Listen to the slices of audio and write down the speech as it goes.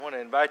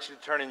invite you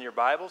to turn in your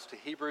Bibles to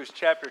Hebrews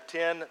chapter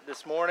 10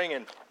 this morning.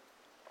 And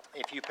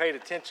if you paid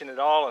attention at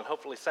all and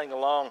hopefully sang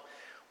along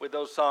with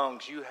those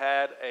songs, you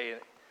had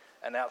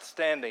an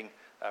outstanding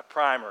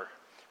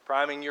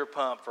priming your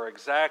pump for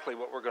exactly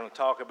what we're going to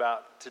talk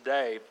about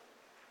today,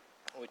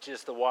 which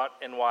is the what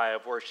and why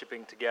of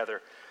worshiping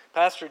together.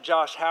 Pastor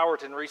Josh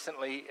Howerton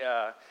recently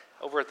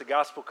over at the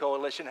Gospel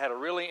Coalition had a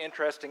really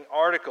interesting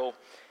article,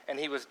 and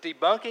he was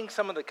debunking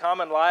some of the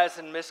common lies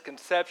and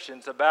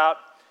misconceptions about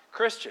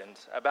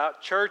Christians,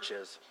 about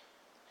churches,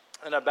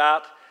 and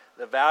about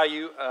the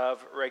value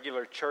of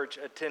regular church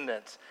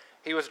attendance.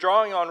 He was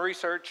drawing on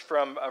research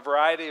from a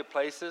variety of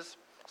places,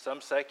 some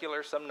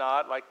secular, some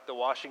not, like the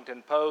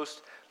Washington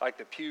Post, like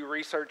the Pew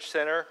Research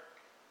Center,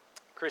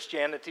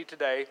 Christianity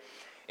Today.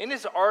 In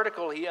his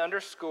article, he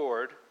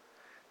underscored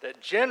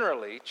that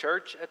generally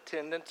church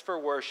attendance for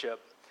worship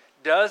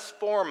does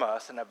form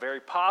us in a very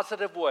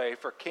positive way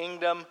for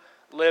kingdom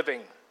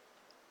living.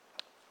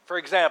 For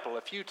example,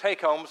 a few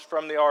take-homes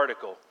from the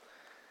article.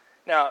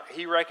 Now,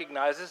 he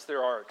recognizes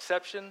there are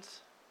exceptions.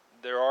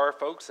 There are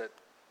folks that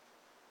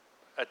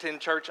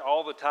attend church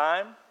all the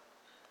time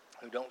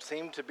who don't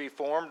seem to be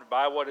formed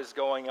by what is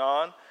going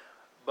on.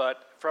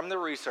 But from the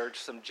research,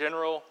 some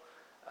general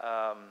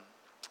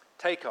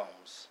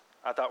take-homes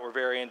I thought were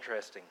very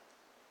interesting.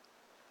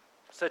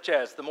 Such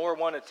as, the more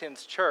one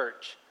attends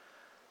church,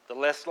 the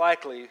less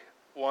likely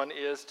one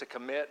is to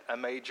commit a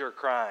major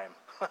crime.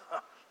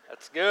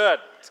 That's good.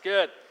 It's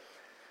good.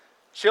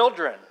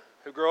 Children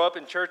who grow up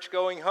in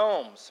church-going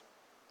homes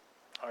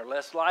are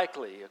less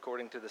likely,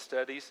 according to the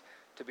studies,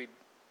 to be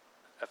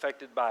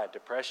affected by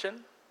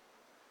depression,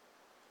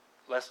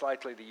 less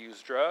likely to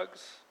use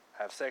drugs,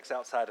 have sex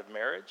outside of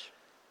marriage.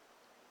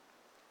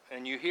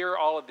 And you hear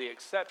all of the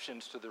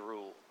exceptions to the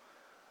rule,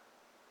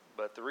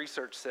 but the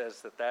research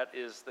says that that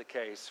is the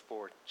case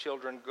for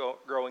children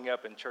growing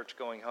up in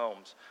church-going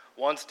homes.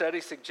 One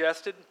study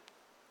suggested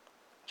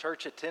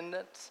church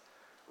attendance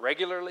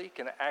regularly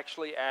can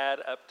actually add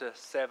up to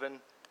 7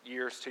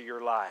 years to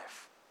your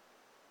life.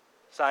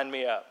 Sign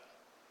me up,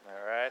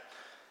 all right?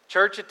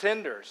 Church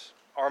attenders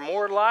are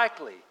more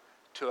likely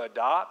to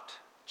adopt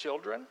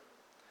children,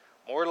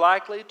 more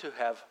likely to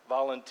have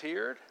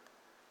volunteered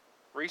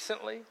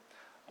recently,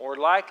 more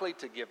likely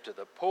to give to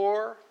the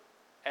poor,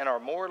 and are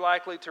more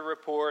likely to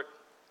report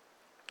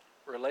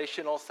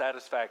relational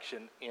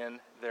satisfaction in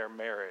their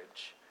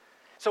marriage.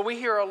 So we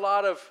hear a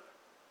lot of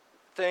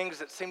things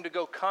that seem to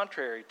go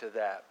contrary to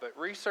that, but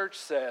research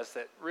says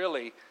that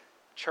really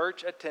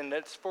church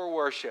attendance for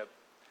worship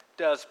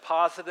does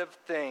positive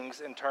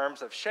things in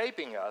terms of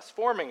shaping us,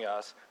 forming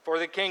us for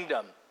the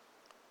kingdom.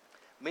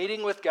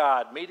 Meeting with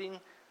God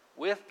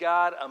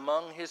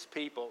among His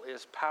people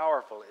is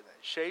powerful. It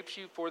shapes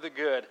you for the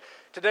good.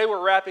 Today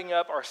we're wrapping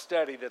up our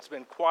study that's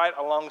been quite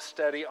a long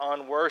study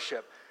on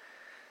worship.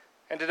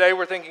 And today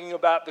we're thinking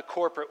about the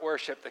corporate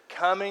worship, the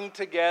coming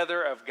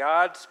together of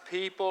God's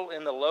people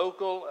in the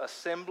local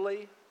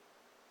assembly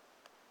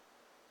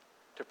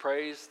to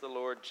praise the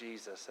Lord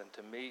Jesus and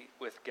to meet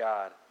with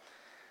God.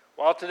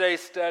 While today's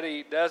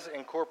study does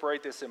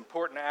incorporate this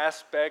important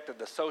aspect of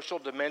the social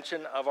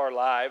dimension of our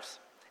lives,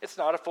 it's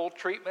not a full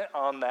treatment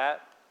on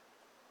that.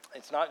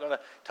 It's not going to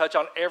touch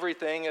on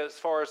everything as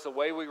far as the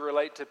way we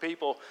relate to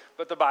people,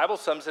 but the Bible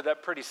sums it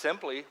up pretty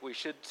simply. We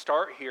should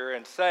start here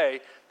and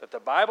say that the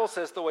Bible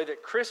says the way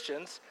that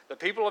Christians, the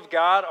people of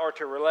God, are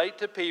to relate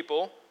to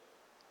people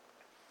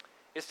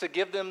is to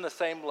give them the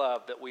same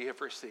love that we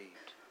have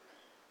received.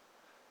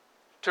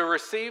 To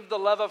receive the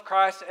love of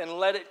Christ and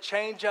let it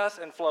change us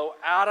and flow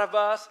out of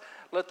us.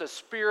 Let the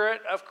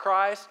Spirit of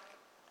Christ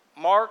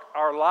mark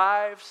our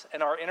lives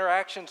and our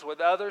interactions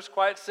with others.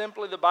 Quite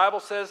simply, the Bible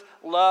says,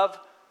 love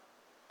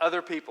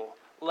other people.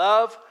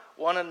 Love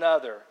one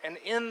another. And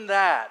in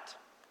that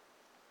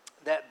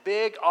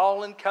big,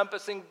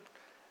 all-encompassing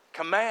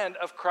command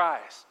of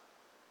Christ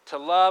to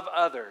love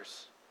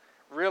others,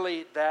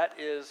 really that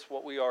is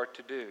what we are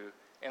to do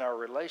in our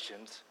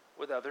relations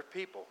with other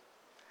people.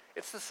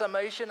 It's the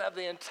summation of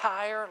the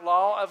entire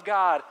law of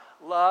God.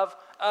 Love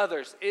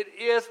others. It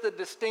is the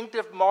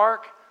distinctive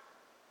mark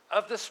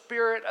of the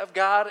Spirit of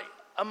God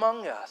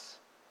among us,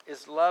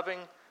 is loving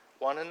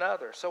one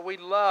another. So we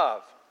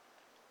love.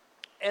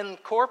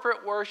 And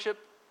corporate worship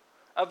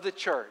of the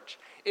church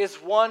is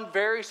one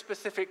very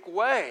specific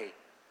way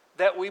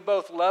that we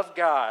both love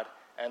God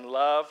and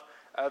love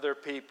other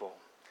people.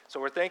 So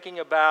we're thinking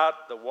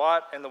about the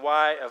what and the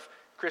why of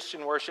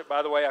Christian worship.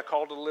 By the way, I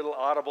called it a little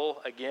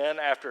audible again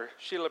after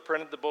Sheila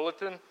printed the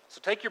bulletin. So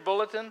take your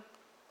bulletin,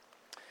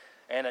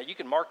 and you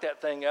can mark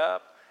that thing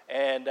up,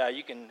 and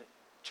you can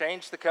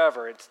change the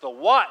cover. It's the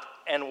what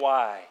and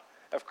why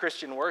of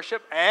Christian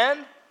worship. And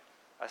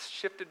I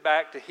shifted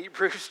back to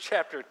Hebrews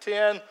chapter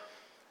 10.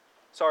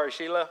 Sorry,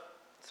 Sheila.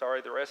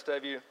 Sorry, the rest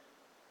of you.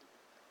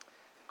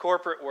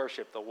 Corporate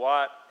worship, the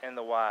what and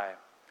the why.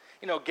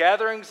 You know,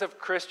 gatherings of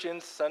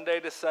Christians Sunday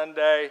to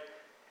Sunday,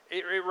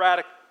 it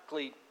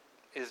radically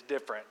is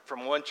different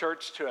from one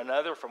church to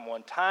another, from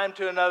one time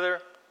to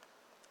another,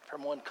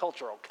 from one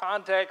cultural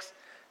context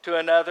to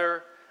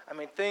another. I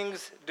mean,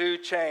 things do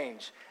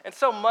change. And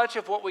so much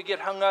of what we get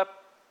hung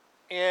up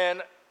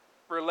in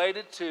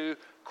related to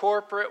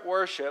corporate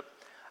worship,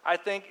 I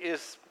think,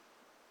 is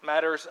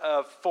matters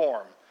of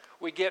form.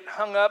 We get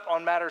hung up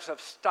on matters of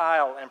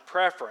style and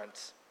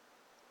preference.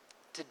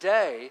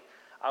 Today,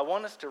 I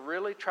want us to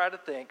really try to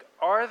think,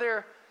 are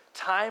there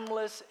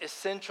timeless,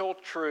 essential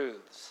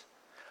truths?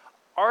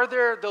 Are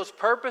there those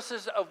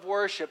purposes of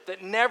worship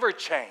that never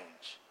change?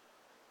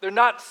 They're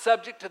not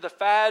subject to the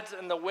fads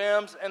and the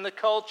whims and the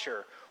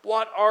culture.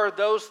 What are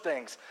those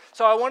things?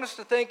 So I want us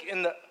to think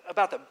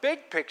about the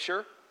big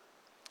picture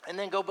and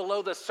then go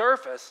below the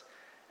surface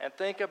and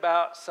think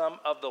about some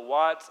of the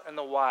whats and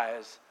the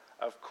whys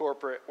of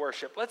corporate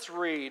worship. Let's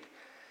read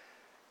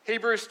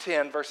Hebrews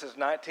 10, verses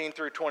 19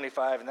 through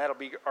 25, and that'll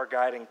be our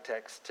guiding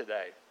text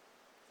today.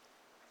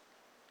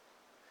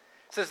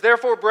 It says,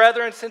 "Therefore,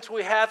 brethren, since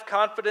we have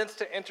confidence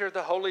to enter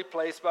the holy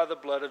place by the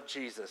blood of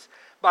Jesus,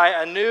 by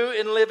a new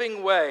and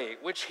living way,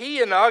 which he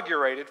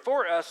inaugurated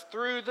for us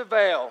through the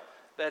veil,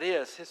 that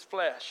is, his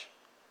flesh.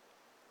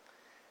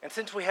 And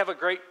since we have a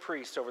great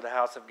priest over the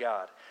house of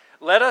God,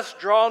 let us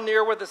draw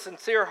near with a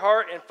sincere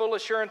heart and full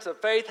assurance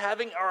of faith,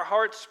 having our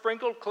hearts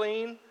sprinkled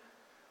clean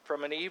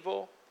from an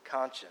evil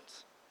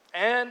conscience,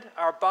 and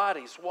our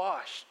bodies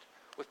washed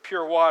with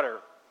pure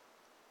water.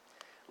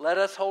 Let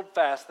us hold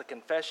fast the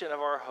confession of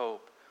our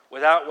hope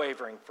without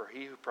wavering, for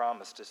he who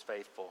promised is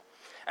faithful.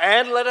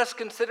 And let us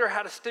consider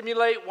how to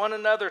stimulate one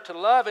another to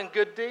love and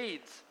good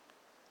deeds,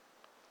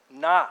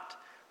 not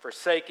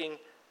forsaking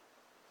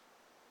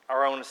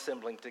our own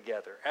assembling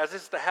together, as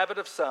is the habit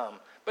of some,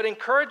 but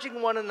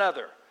encouraging one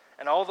another,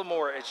 and all the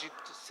more as you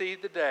see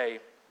the day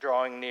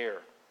drawing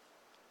near."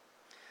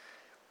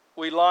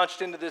 We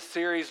launched into this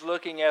series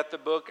looking at the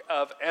book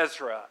of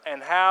Ezra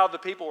and how the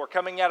people were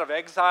coming out of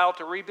exile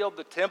to rebuild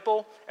the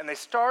temple, and they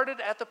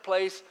started at the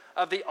place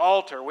of the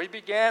altar. We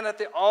began at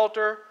the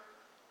altar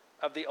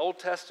of the Old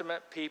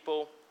Testament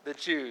people, the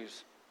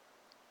Jews.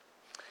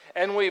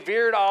 And we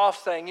veered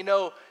off saying,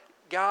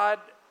 God,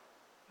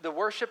 the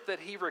worship that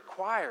he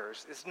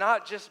requires is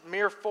not just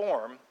mere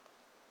form,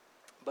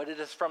 but it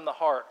is from the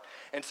heart.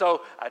 And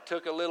so I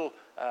took a little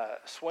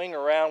swing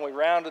around. We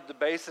rounded the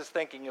bases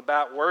thinking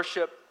about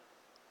worship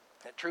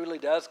that truly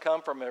does come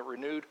from a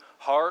renewed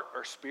heart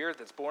or spirit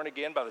that's born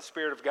again by the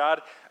Spirit of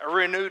God, a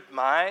renewed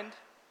mind,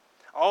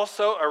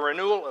 also a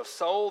renewal of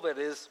soul that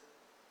is,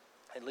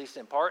 at least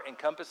in part,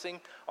 encompassing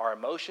our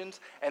emotions,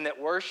 and that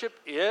worship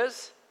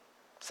is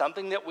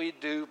something that we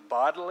do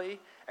bodily.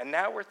 And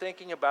now we're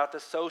thinking about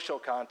the social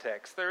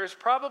context. There is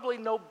probably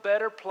no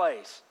better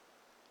place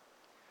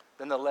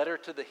than the letter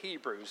to the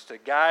Hebrews to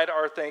guide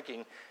our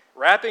thinking,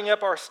 wrapping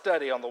up our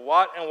study on the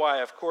what and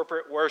why of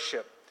corporate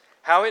worship,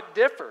 how it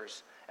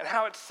differs, and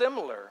how it's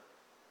similar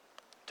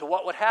to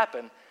what would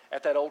happen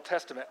at that Old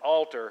Testament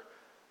altar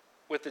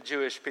with the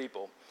Jewish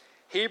people.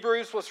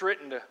 Hebrews was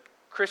written to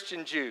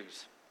Christian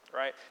Jews,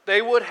 right?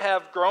 They would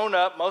have grown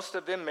up, most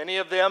of them, many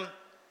of them,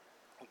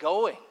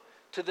 going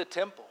to the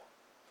temple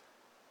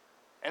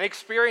and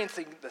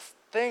experiencing the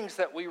things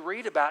that we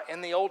read about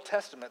in the Old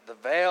Testament, the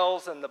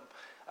veils and the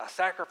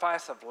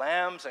sacrifice of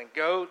lambs and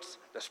goats,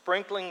 the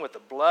sprinkling with the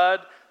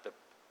blood, the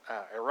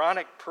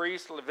Aaronic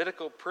priests,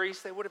 Levitical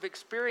priests. They would have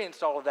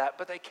experienced all of that,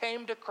 but they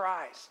came to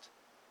Christ.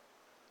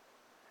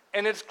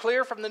 And it's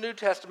clear from the New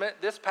Testament,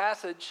 this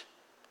passage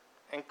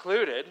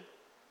included,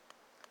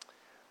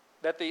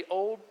 that the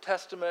Old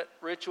Testament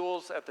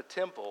rituals at the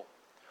temple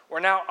were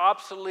now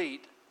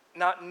obsolete,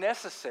 not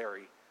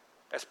necessary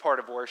as part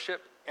of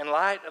worship, in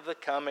light of the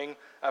coming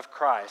of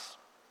Christ.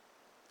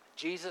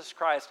 Jesus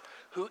Christ,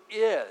 who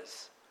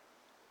is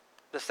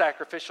the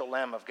sacrificial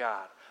Lamb of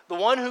God, the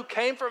one who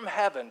came from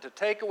heaven to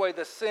take away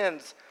the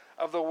sins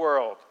of the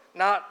world,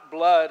 not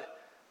blood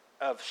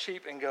of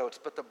sheep and goats,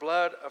 but the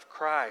blood of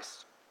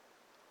Christ.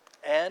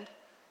 And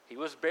he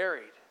was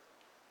buried,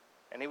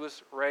 and he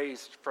was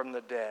raised from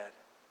the dead.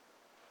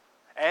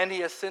 And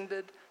he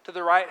ascended to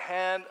the right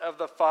hand of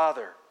the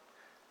Father.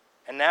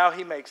 And now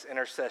he makes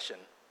intercession.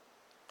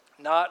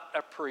 Not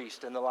a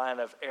priest in the line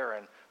of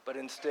Aaron, but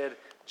instead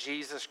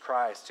Jesus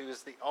Christ, who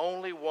is the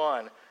only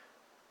one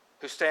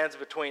who stands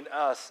between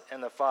us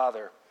and the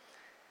Father.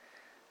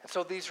 And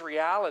so these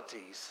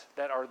realities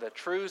that are the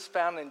truths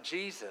found in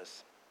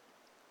Jesus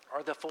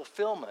are the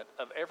fulfillment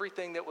of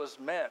everything that was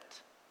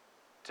meant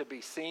to be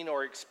seen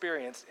or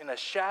experienced in a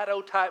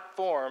shadow-type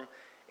form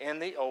in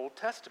the Old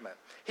Testament.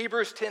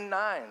 Hebrews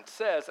 10:9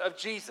 says of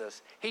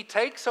Jesus, he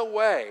takes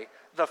away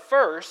the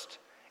first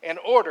in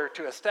order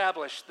to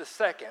establish the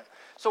second.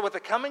 So with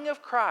the coming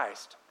of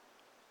Christ,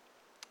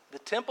 the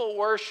temple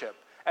worship,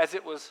 as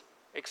it was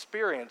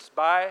experienced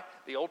by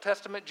the Old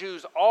Testament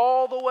Jews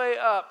all the way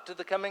up to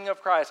the coming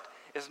of Christ,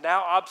 is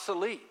now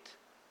obsolete.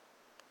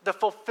 The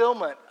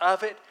fulfillment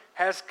of it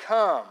has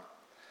come.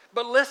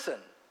 But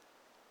listen,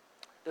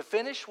 the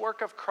finished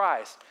work of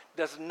Christ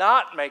does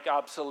not make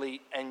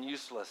obsolete and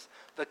useless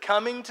the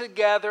coming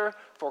together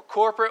for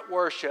corporate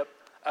worship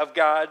of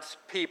God's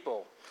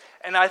people.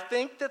 And I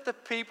think that the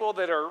people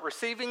that are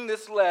receiving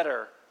this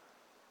letter,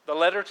 the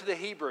letter to the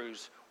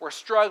Hebrews, were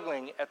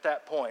struggling at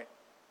that point.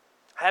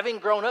 having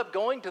grown up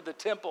going to the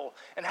temple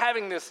and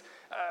having this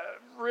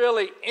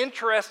really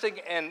interesting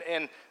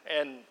and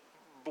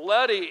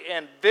bloody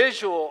and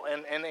visual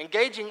and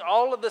engaging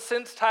all of the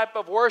sense type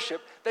of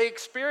worship, they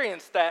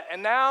experienced that.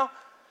 And now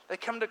they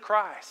come to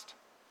Christ.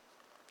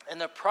 And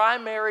the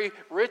primary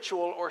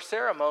ritual or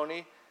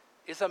ceremony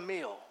is a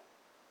meal.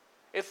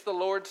 It's the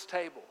Lord's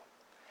table.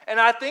 And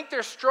I think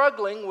they're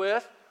struggling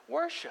with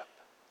worship.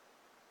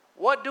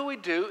 What do we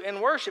do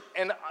in worship?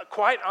 And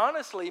quite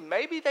honestly,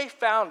 maybe they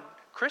found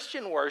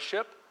Christian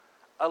worship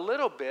a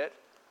little bit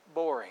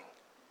boring.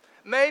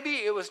 Maybe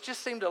it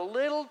just seemed a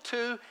little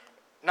too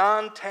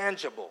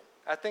non-tangible.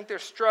 I think they're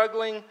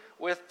struggling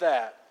with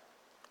that.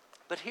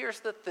 But here's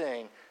the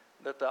thing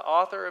that the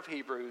author of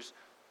Hebrews,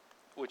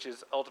 which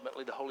is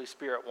ultimately the Holy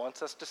Spirit,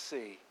 wants us to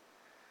see.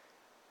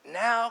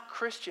 Now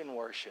Christian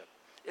worship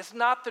is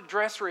not the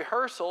dress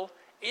rehearsal,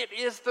 it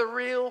is the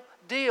real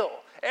deal.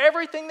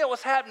 Everything that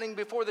was happening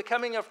before the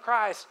coming of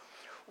Christ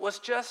was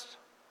just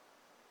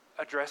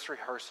a dress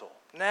rehearsal.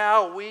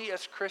 Now we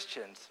as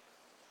Christians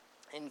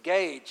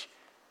engage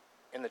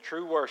in the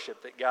true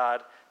worship that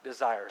God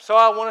desires. So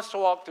I want us to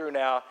walk through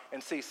now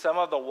and see some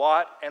of the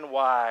what and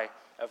why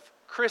of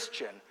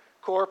Christian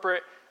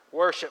corporate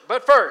worship.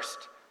 But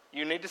first,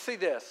 you need to see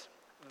this,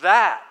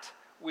 that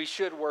we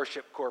should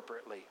worship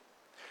corporately.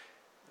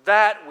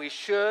 That we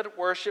should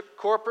worship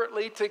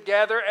corporately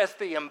together as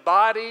the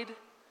embodied,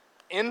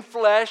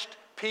 infleshed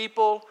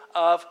people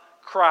of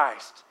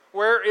Christ.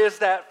 Where is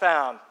that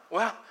found?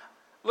 Well,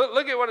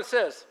 look at what it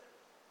says.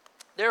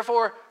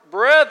 Therefore,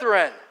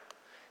 brethren,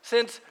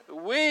 since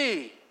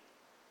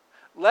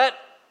let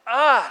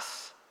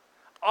us,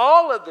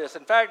 all of this,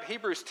 in fact,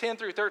 Hebrews 10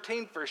 through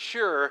 13 for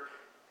sure,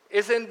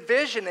 is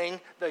envisioning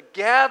the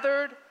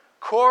gathered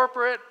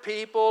corporate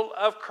people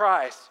of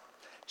Christ.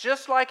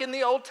 Just like in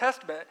the Old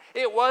Testament,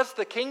 it was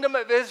the kingdom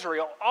of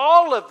Israel.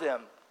 All of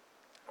them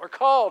were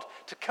called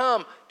to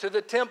come to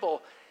the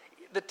temple.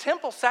 The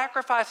temple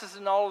sacrifices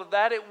and all of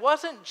that, it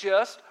wasn't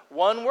just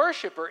one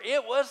worshiper.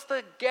 It was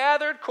the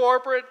gathered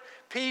corporate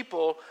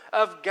people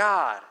of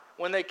God.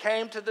 When they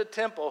came to the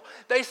temple,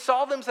 they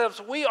saw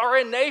themselves, we are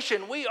a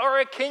nation, we are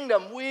a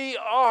kingdom, we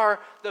are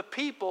the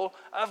people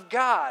of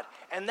God.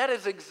 And that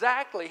is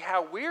exactly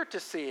how we're to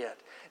see it.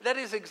 That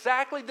is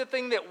exactly the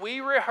thing that we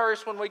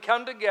rehearse when we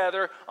come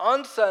together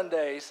on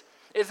Sundays,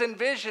 is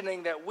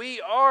envisioning that we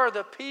are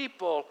the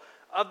people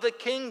of the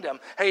kingdom.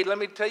 Hey, let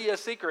me tell you a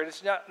secret.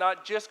 It's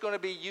not just going to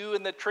be you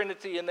and the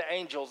Trinity and the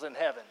angels in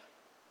heaven.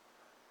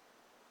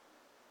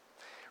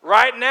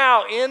 Right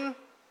now, in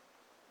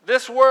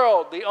this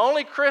world, the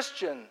only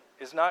Christian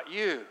is not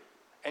you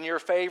and your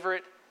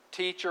favorite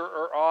teacher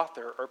or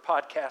author or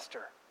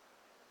podcaster.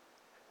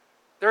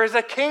 There is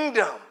a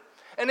kingdom,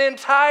 an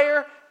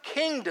entire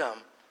kingdom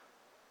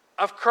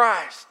of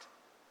Christ.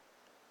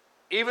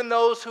 Even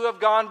those who have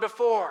gone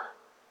before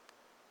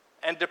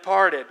and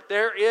departed.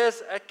 There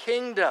is a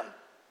kingdom.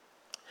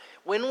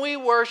 When we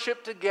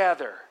worship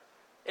together,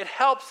 it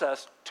helps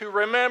us to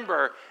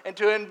remember and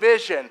to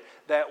envision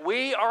that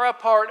we are a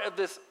part of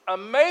this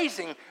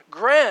amazing,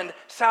 grand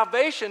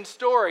salvation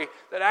story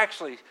that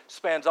actually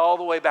spans all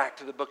the way back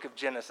to the book of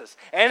Genesis.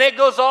 And it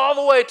goes all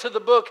the way to the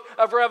book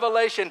of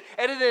Revelation.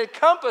 And it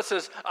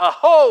encompasses a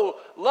whole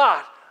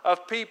lot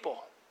of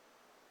people.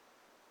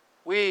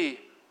 We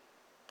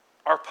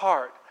are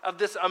part of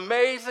this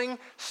amazing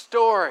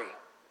story.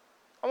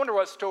 I wonder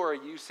what story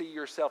you see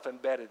yourself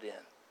embedded in.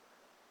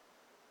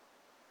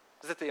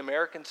 Is it the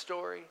American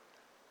story?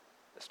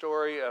 The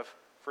story of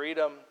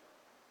freedom?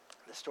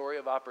 The story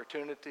of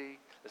opportunity?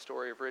 The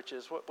story of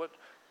riches?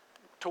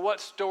 To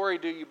what story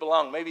do you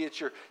belong? Maybe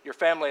it's your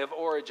family of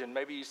origin.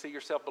 Maybe you see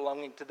yourself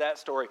belonging to that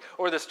story.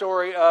 Or the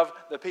story of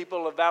the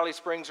people of Valley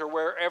Springs or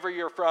wherever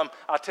you're from.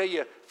 I'll tell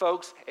you,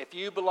 folks, if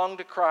you belong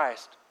to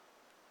Christ,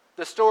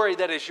 the story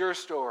that is your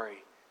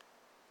story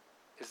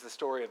is the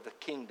story of the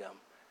kingdom,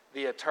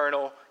 the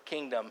eternal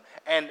kingdom.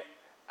 And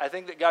I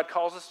think that God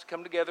calls us to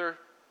come together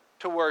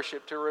to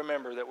worship, to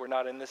remember that we're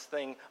not in this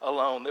thing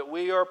alone, that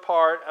we are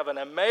part of an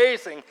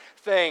amazing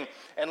thing.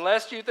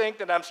 Unless you think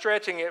that I'm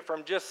stretching it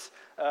from just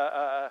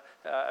a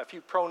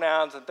few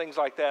pronouns and things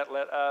like that,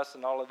 let us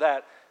and all of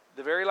that,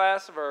 the very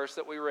last verse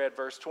that we read,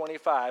 verse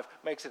 25,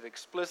 makes it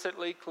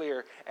explicitly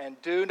clear, and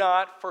do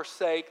not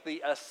forsake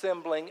the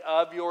assembling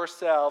of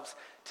yourselves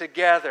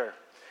together.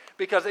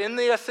 Because in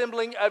the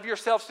assembling of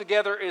yourselves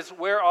together is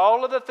where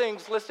all of the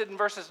things listed in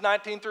verses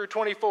 19 through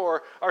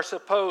 24 are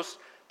supposed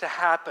to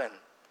happen.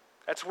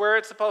 That's where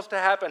it's supposed to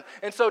happen.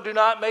 And so do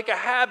not make a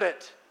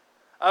habit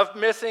of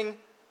missing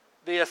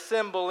the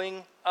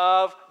assembling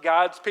of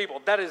God's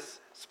people. That is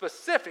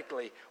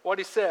specifically what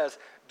he says.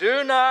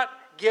 Do not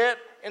get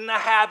in the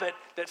habit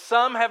that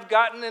some have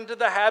gotten into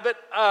the habit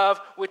of,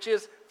 which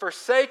is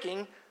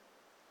forsaking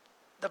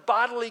the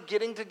bodily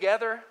getting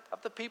together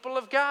of the people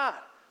of God.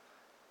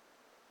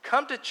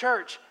 Come to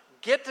church,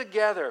 get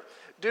together.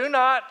 Do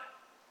not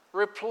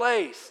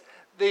replace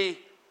the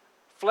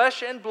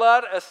flesh and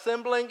blood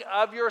assembling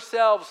of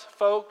yourselves,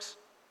 folks,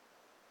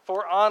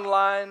 for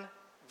online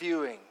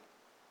viewing.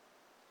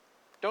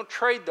 Don't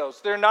trade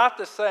those. They're not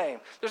the same.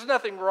 There's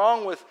nothing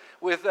wrong with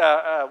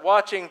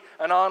watching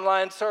an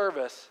online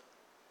service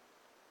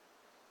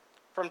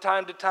from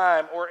time to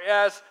time or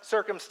as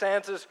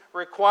circumstances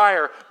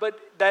require. But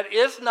that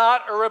is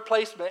not a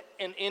replacement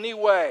in any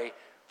way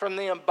from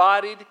the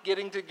embodied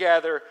getting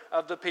together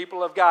of the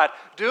people of God.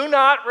 Do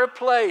not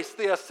replace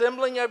the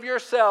assembling of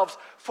yourselves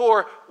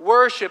for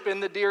worship in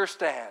the deer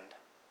stand.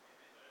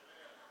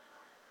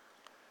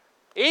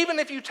 Even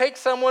if you take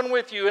someone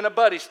with you in a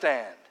buddy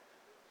stand,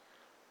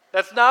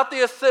 that's not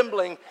the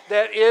assembling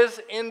that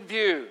is in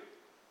view.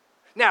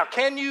 Now,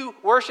 can you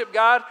worship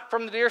God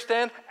from the deer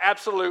stand?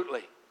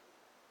 Absolutely.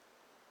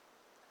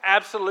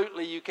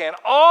 Absolutely you can.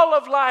 All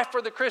of life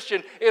for the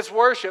Christian is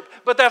worship,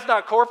 but that's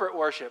not corporate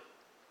worship.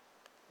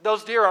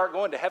 Those deer aren't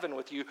going to heaven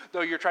with you, though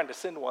you're trying to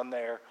send one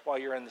there while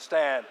you're in the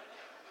stand.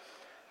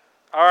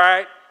 All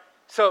right?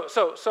 So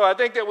I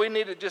think that we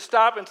need to just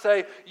stop and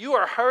say, you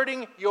are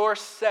hurting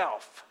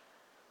yourself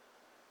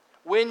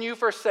when you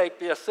forsake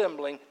the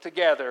assembling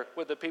together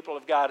with the people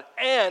of God,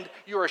 and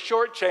you are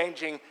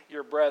shortchanging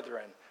your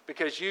brethren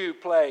because you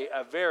play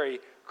a very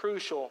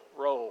crucial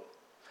role.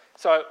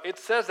 So it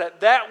says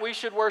that we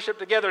should worship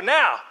together.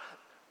 Now,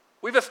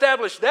 we've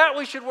established that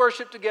we should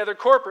worship together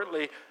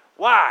corporately.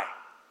 Why?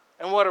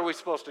 And what are we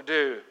supposed to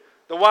do?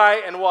 The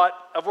why and what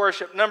of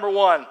worship. Number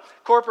one,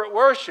 corporate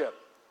worship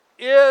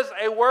is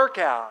a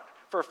workout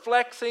for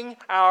flexing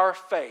our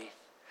faith.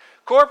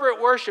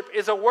 Corporate worship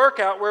is a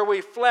workout where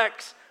we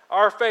flex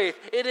our faith.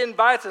 It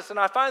invites us, and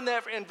I find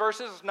that in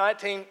verses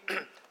 19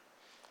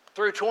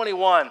 through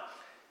 21.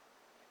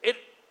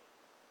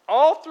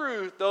 All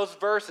through those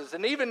verses,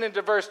 and even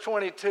into verse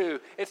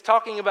 22, it's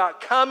talking about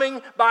coming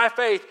by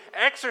faith,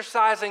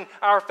 exercising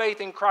our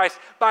faith in Christ.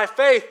 By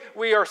faith,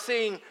 we are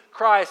seeing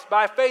Christ.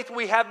 By faith,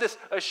 we have this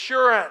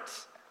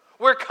assurance.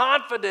 We're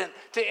confident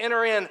to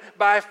enter in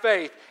by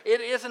faith.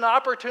 It is an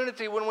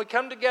opportunity when we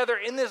come together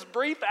in this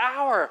brief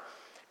hour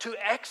to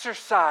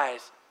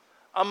exercise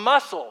a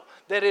muscle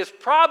that is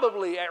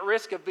probably at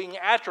risk of being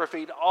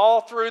atrophied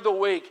all through the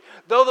week.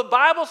 Though the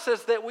Bible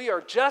says that we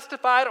are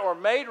justified or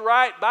made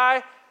right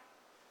by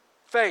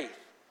faith.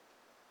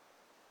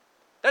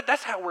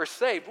 That's how we're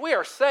saved. We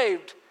are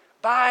saved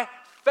by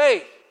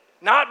faith,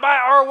 not by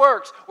our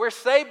works. We're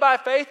saved by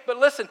faith, but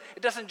listen,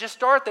 it doesn't just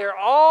start there.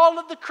 All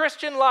of the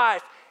Christian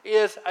life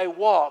is a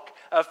walk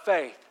of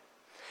faith.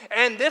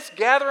 And this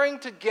gathering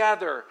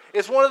together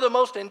is one of the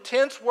most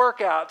intense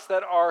workouts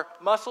that our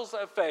muscles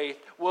of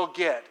faith will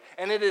get.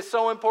 And it is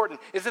so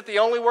important. Is it the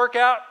only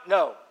workout?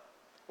 No.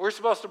 We're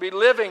supposed to be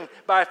living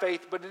by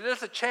faith, but it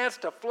is a chance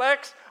to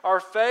flex our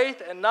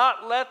faith and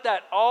not let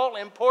that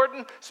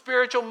all-important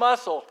spiritual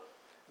muscle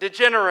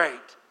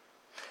degenerate.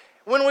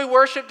 When we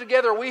worship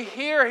together, we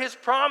hear His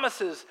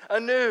promises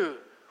anew.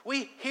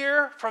 We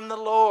hear from the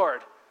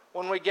Lord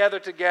when we gather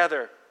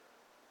together.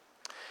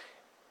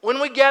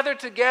 When we gather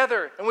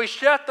together and we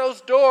shut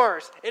those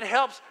doors, it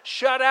helps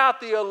shut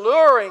out the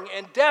alluring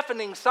and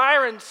deafening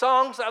siren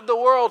songs of the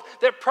world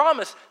that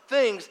promise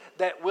things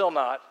that will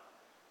not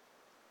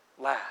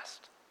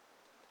last.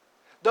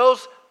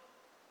 Those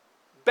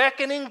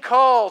beckoning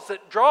calls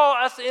that draw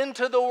us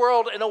into the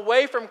world and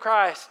away from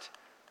Christ,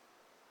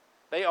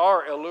 they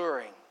are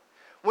alluring.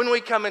 When we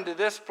come into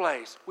this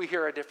place, we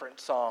hear a different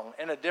song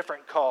and a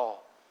different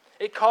call.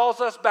 It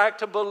calls us back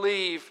to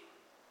believe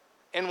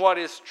in what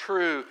is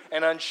true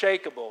and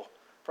unshakable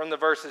from the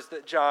verses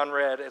that John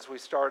read as we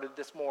started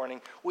this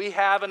morning. We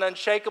have an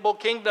unshakable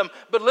kingdom,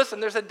 but listen,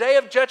 there's a day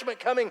of judgment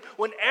coming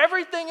when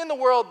everything in the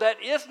world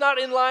that is not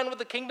in line with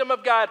the kingdom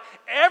of God,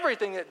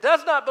 everything that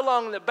does not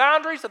belong in the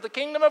boundaries of the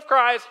kingdom of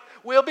Christ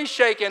will be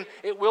shaken,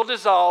 it will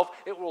dissolve,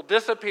 it will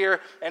disappear,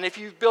 and if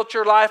you've built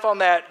your life on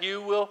that,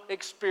 you will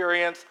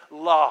experience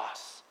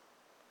loss.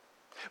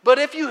 But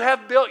if you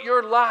have built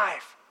your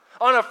life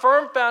on a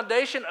firm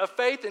foundation of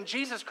faith in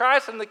Jesus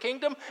Christ and the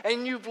kingdom,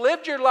 and you've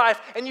lived your life,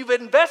 and you've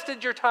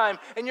invested your time,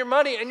 and your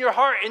money, and your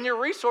heart, and your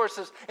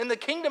resources in the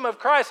kingdom of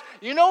Christ,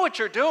 you know what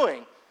you're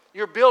doing.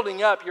 You're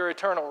building up your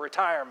eternal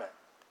retirement.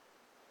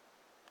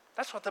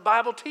 That's what the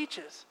Bible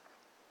teaches.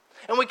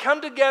 And we come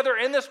together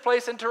in this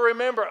place and to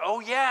remember,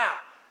 oh yeah,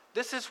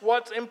 this is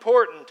what's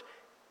important.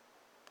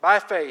 By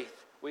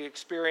faith, we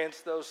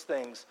experience those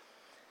things.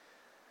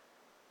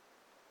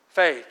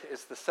 Faith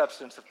is the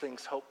substance of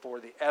things hoped for,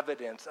 the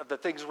evidence of the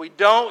things we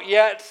don't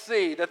yet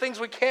see, the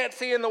things we can't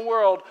see in the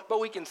world, but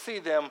we can see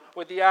them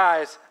with the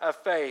eyes of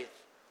faith.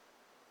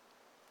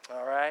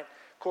 All right?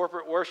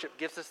 Corporate worship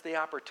gives us the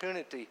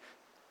opportunity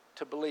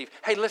to believe.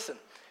 Hey, listen,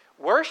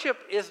 worship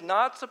is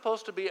not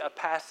supposed to be a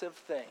passive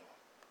thing.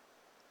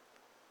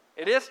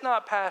 It is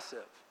not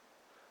passive.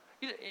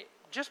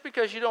 Just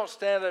because you don't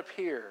stand up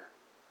here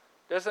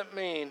doesn't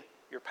mean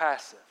you're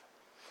passive.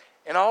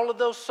 In all of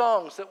those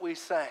songs that we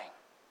sang,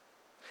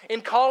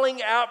 in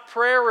calling out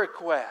prayer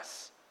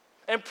requests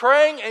and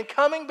praying and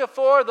coming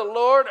before the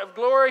Lord of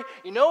glory,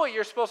 you know what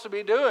you're supposed to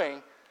be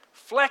doing?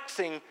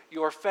 Flexing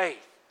your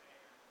faith.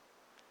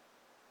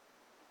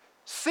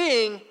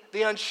 Seeing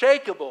the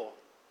unshakable,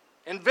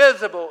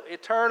 invisible,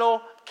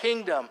 eternal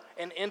kingdom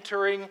and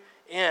entering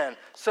in.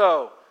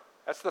 So,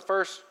 That's the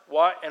first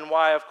what and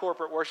why of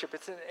corporate worship.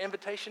 It's an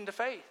invitation to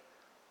faith,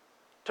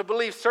 to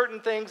believe certain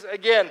things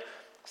again.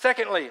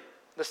 Secondly,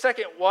 the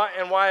second what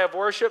and why of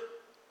worship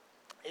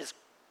is,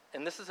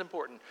 and this is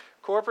important,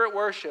 corporate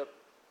worship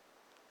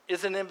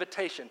is an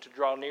invitation to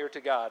draw near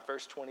to God.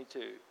 Verse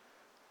 22.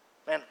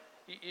 Man,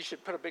 you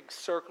should put a big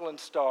circle and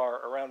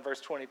star around verse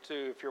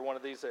 22 if you're one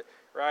of these that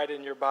write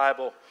in your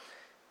Bible.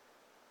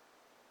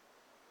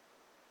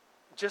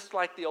 Just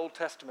like the Old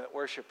Testament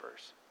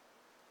worshipers,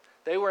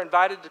 they were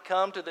invited to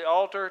come to the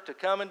altar, to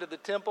come into the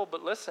temple,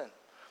 but listen,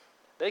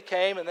 they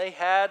came and they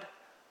had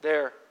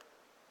their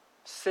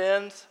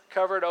sins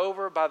covered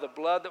over by the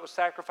blood that was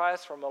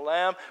sacrificed from a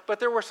lamb, but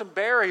there were some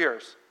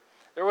barriers.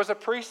 There was a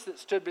priest that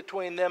stood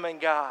between them and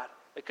God.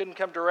 They couldn't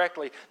come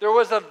directly. There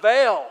was a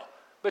veil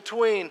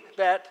between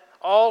that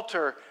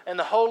altar and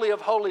the Holy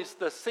of Holies,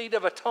 the seat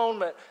of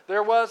atonement.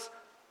 There was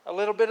a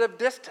little bit of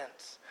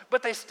distance,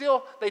 but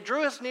they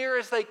drew as near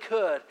as they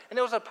could, and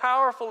it was a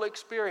powerful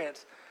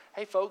experience.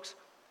 Hey folks,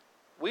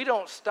 we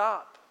don't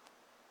stop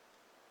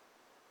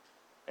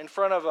in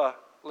front of a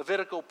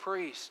Levitical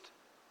priest.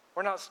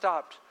 We're not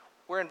stopped.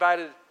 We're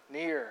invited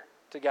near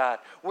to God.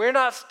 We're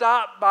not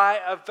stopped by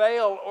a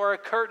veil or a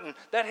curtain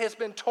that has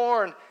been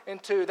torn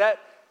into that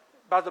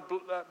by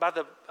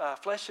the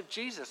flesh of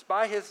Jesus,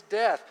 by his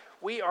death.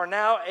 We are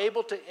now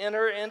able to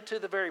enter into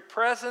the very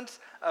presence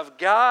of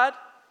God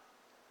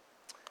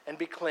and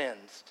be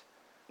cleansed,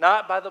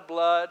 not by the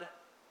blood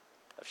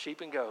of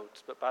sheep and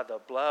goats, but by the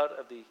blood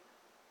of the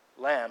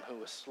Lamb who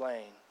was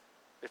slain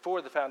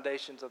before the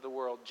foundations of the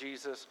world,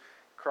 Jesus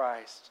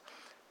Christ.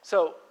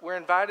 So we're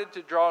invited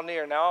to draw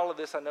near. Now all of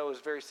this I know is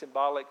very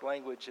symbolic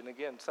language, and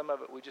again, some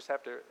of it we just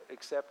have to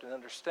accept and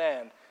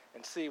understand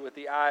and see with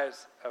the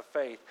eyes of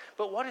faith.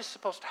 But what is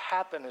supposed to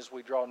happen as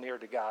we draw near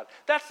to God?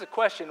 That's the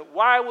question.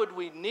 Why would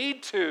we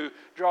need to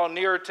draw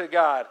near to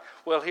God?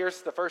 Well,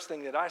 here's the first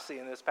thing that I see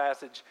in this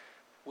passage.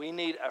 We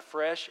need a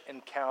fresh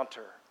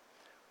encounter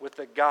with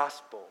the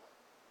gospel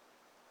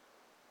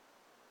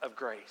of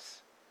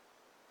grace.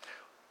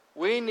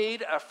 We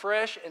need a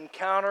fresh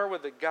encounter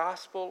with the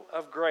gospel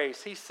of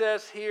grace. He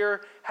says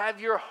here,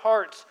 have your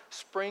hearts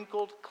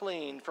sprinkled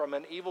clean from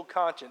an evil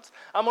conscience.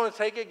 I'm going to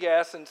take a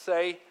guess and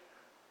say,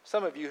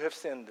 some of you have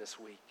sinned this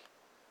week.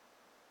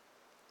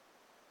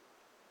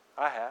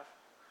 I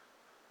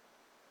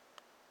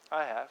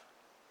have.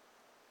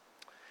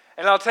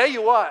 And I'll tell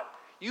you what,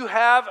 you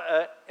have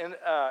an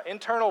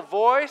internal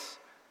voice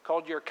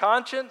called your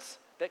conscience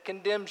that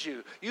condemns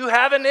you. You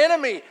have an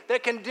enemy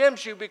that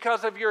condemns you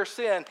because of your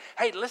sin.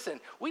 Hey, listen,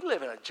 we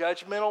live in a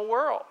judgmental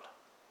world.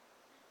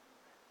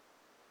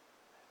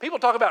 People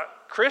talk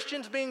about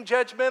Christians being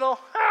judgmental.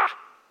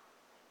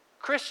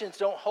 Christians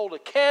don't hold a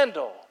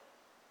candle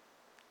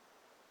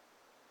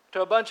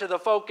to a bunch of the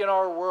folk in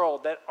our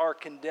world that are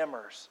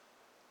condemners.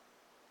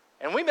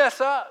 And we mess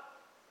up,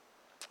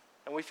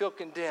 and we feel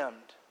condemned,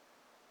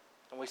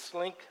 and we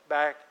slink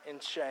back in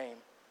shame.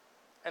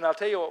 And I'll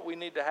tell you what we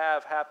need to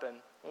have happen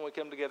when we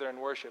come together and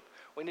worship.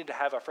 We need to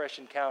have a fresh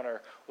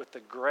encounter with the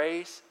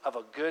grace of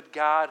a good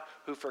God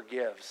who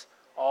forgives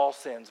all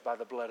sins by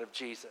the blood of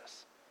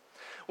Jesus.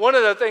 One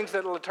of the things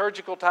that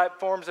liturgical type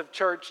forms of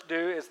church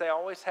do is they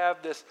always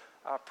have this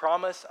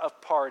promise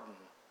of pardon.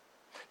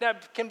 Now,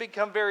 it can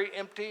become very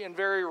empty and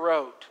very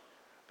rote.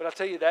 But I'll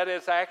tell you, that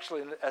is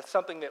actually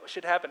something that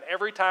should happen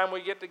every time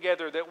we get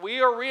together, that we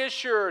are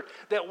reassured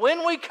that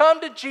when we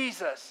come to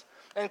Jesus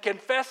and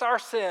confess our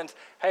sins,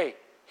 hey,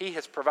 he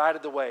has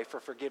provided the way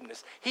for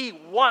forgiveness. He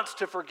wants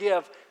to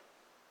forgive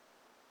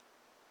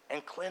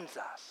and cleanse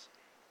us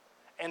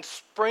and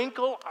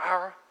sprinkle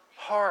our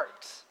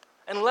hearts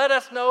and let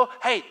us know,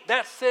 hey,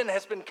 that sin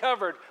has been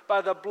covered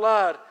by the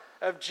blood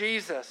of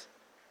Jesus.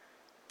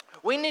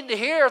 We need to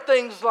hear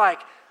things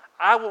like,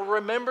 I will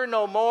remember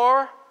no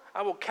more.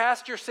 I will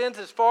cast your sins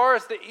as far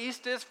as the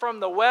east is from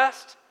the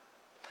west.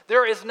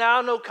 There is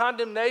now no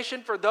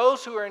condemnation for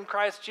those who are in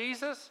Christ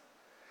Jesus.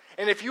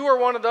 And if you were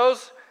one of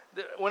those,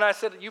 when I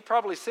said you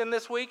probably sinned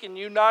this week and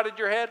you nodded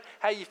your head,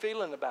 how you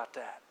feeling about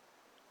that?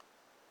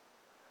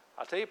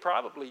 I'll tell you,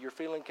 probably you're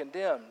feeling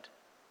condemned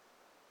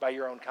by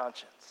your own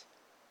conscience.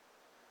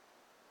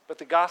 But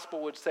the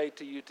gospel would say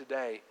to you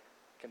today,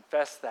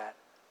 confess that,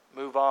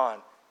 move on,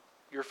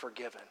 you're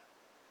forgiven.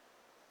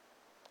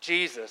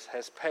 Jesus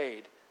has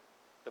paid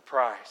the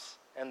price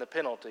and the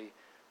penalty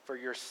for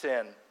your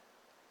sin.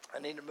 I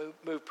need to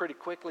move pretty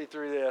quickly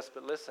through this,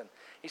 but listen.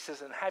 He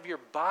says, and have your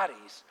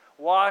bodies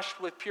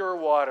washed with pure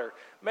water.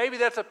 Maybe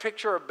that's a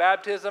picture of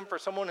baptism for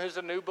someone who's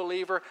a new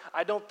believer.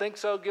 I don't think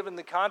so, given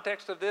the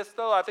context of this,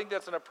 though. I think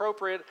that's an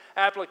appropriate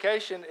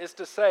application, is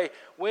to say,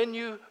 when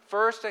you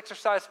first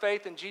exercise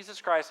faith in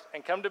Jesus Christ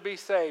and come to be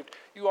saved,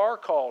 you are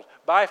called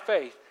by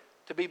faith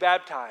to be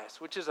baptized,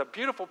 which is a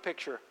beautiful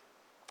picture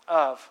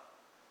of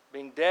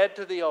being dead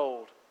to the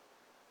old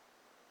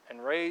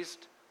and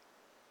raised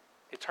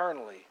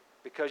eternally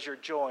because you're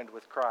joined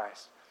with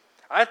Christ.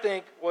 I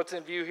think what's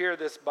in view here,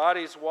 this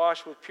body's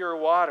washed with pure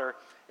water,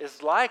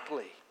 is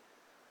likely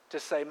to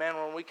say, man,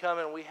 when we come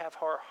and we have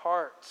our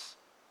hearts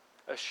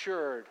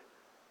assured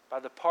by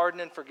the pardon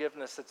and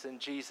forgiveness that's in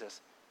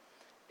Jesus,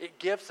 it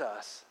gives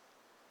us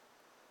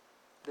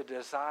the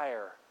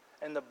desire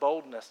and the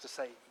boldness to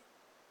say,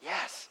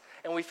 yes.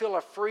 And we feel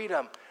a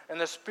freedom, and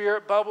the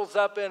Spirit bubbles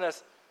up in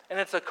us. And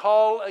it's a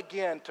call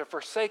again to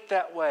forsake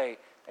that way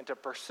and to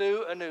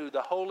pursue anew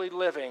the holy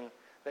living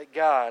that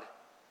God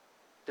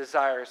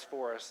desires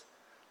for us,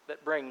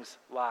 that brings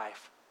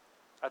life.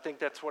 I think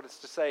that's what it's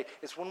to say.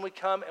 It's when we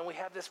come and we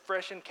have this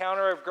fresh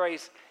encounter of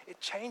grace, it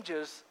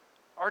changes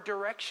our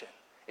direction.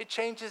 It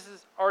changes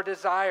our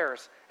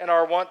desires and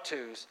our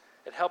want-tos.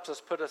 It helps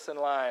us put us in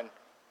line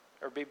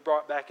or be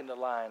brought back into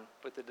line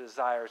with the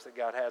desires that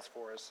God has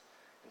for us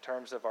in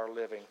terms of our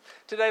living.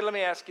 Today, let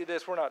me ask you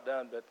this. We're not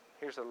done, but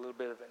here's a little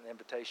bit of an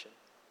invitation.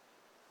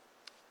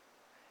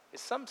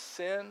 Is some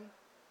sin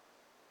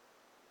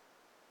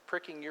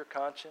pricking your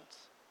conscience?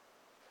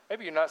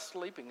 Maybe you're not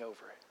sleeping over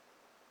it.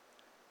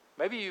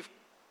 Maybe you've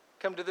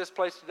come to this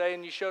place today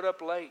and you showed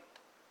up late,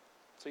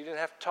 so you didn't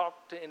have to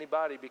talk to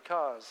anybody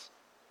because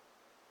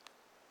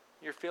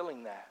you're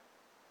feeling that.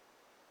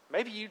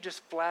 Maybe you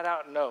just flat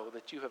out know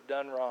that you have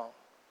done wrong.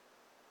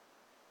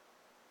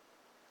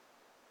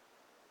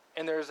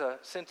 And there's a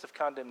sense of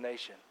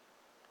condemnation.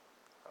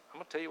 I'm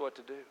going to tell you what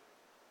to do.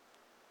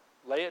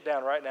 Lay it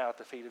down right now at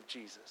the feet of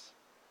Jesus.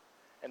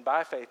 And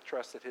by faith,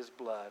 trust that his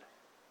blood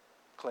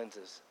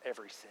cleanses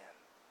every sin.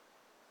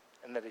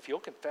 And that if you'll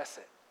confess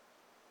it,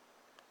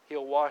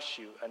 he'll wash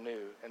you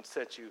anew and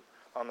set you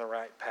on the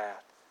right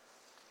path.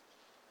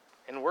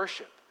 And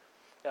worship.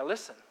 Now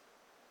listen.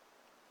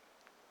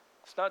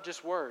 It's not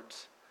just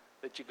words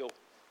that you go,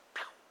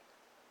 pew.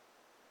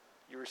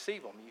 You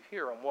receive them. You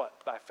hear them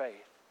what? By faith.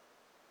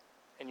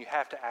 And you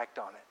have to act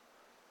on it.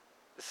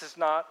 This is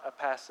not a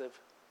passive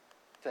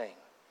thing.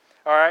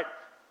 All right,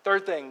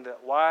 third thing, the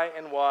why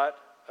and what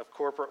of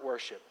corporate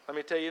worship. Let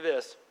me tell you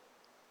this.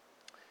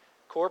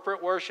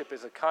 Corporate worship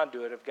is a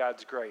conduit of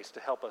God's grace to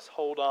help us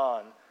hold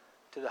on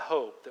to the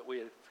hope that we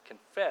have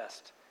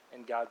confessed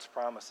in God's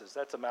promises.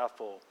 That's a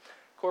mouthful.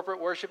 Corporate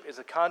worship is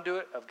a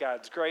conduit of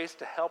God's grace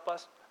to help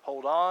us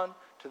hold on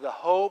to the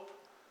hope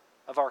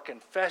of our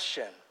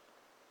confession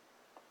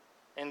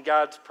in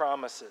God's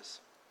promises.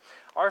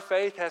 Our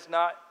faith has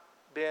not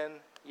been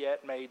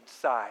yet made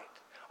sight.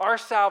 Our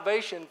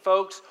salvation,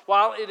 folks,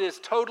 while it is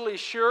totally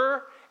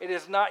sure, it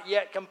is not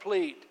yet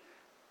complete.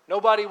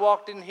 Nobody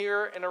walked in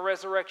here in a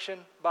resurrection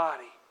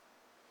body.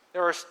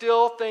 There are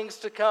still things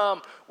to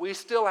come. We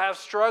still have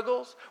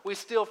struggles. We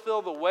still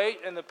feel the weight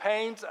and the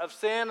pains of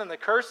sin and the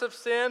curse of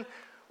sin.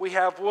 We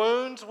have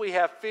wounds. We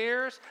have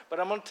fears. But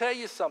I'm going to tell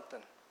you something.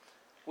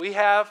 We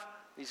have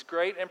these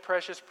great and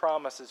precious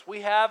promises.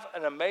 We have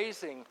an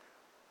amazing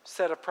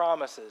set of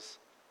promises.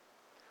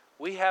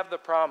 We have the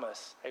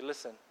promise, hey,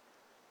 listen,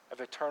 of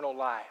eternal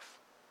life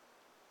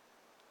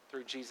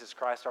through Jesus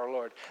Christ our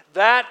Lord.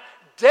 That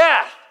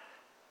death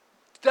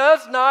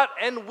does not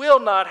and will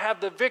not have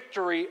the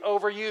victory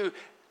over you.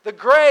 The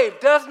grave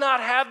does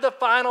not have the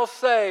final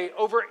say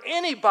over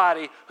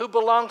anybody who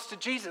belongs to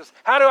Jesus.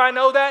 How do I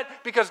know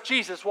that? Because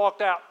Jesus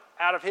walked out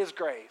of his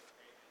grave.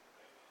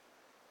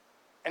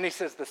 And he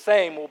says the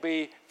same will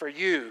be for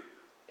you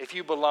if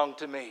you belong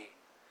to me.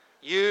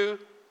 You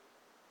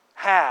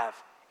have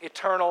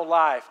eternal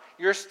life.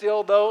 You're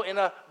still, though, in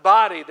a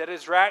body that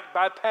is racked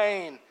by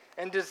pain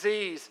and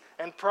disease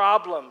and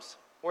problems.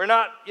 We're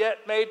not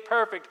yet made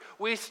perfect.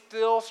 We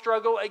still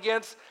struggle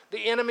against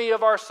the enemy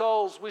of our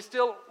souls. We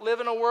still live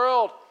in a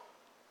world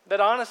that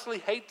honestly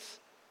hates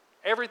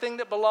everything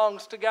that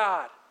belongs to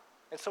God.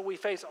 And so we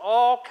face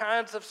all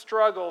kinds of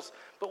struggles.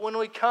 But when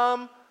we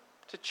come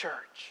to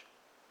church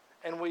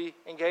and we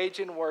engage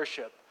in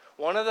worship,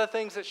 one of the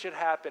things that should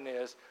happen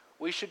is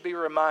we should be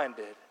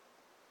reminded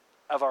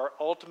of our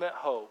ultimate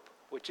hope,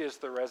 which is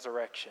the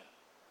resurrection.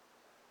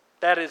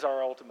 That is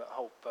our ultimate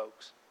hope,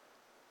 folks.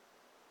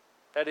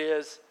 That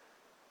is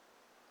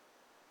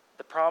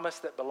the promise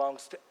that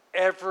belongs to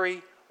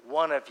every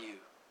one of you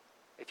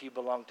if you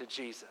belong to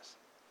Jesus.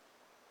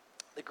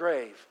 The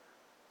grave,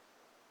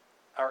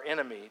 our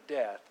enemy,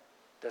 death,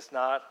 does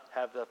not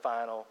have the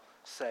final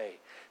say.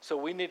 So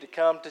we need to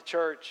come to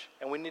church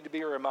and we need to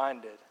be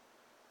reminded.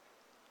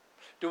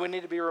 Do we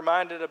need to be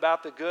reminded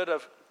about the good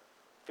of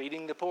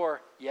feeding the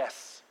poor?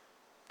 Yes.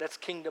 That's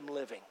kingdom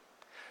living.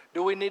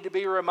 Do we need to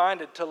be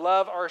reminded to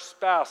love our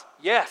spouse?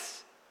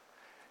 Yes.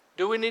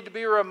 Do we need to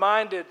be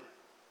reminded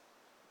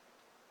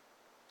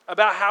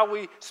about how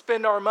we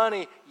spend our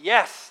money?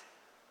 Yes.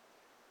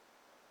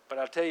 But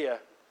I'll tell you,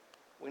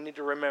 we need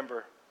to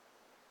remember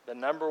the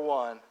number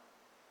one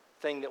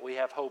thing that we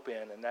have hope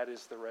in, and that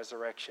is the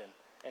resurrection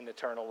and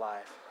eternal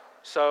life.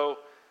 So,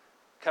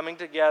 coming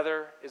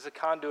together is a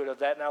conduit of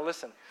that. Now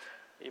listen,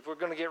 if we're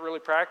going to get really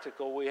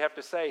practical, we have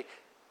to say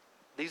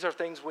these are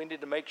things we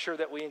need to make sure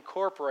that we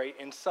incorporate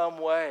in some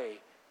way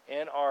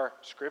in our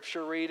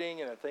scripture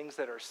reading and the things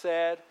that are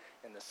said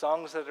and the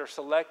songs that are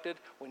selected.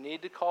 We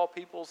need to call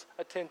people's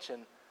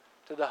attention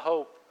to the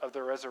hope of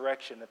the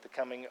resurrection at the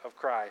coming of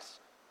Christ.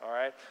 All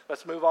right?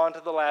 Let's move on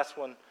to the last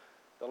one.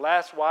 The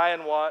last why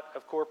and what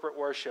of corporate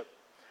worship.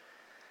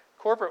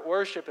 Corporate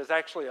worship is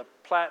actually a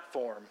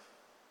platform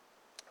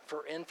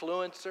for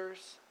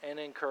influencers and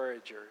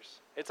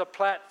encouragers. It's a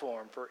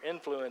platform for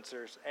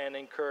influencers and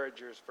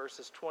encouragers,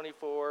 verses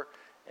 24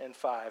 and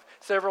 5.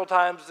 Several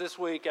times this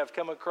week I've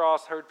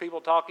heard people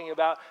talking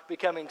about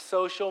becoming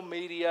social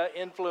media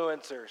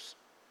influencers.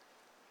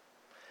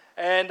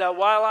 And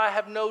while I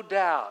have no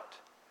doubt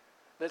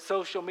that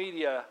social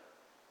media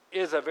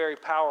is a very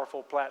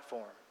powerful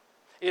platform,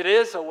 it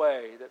is a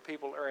way that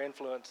people are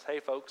influenced,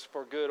 hey folks,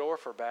 for good or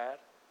for bad,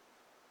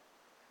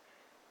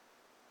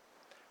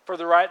 for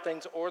the right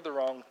things or the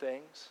wrong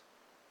things.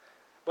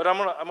 But I'm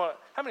gonna.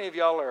 How many of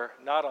y'all are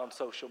not on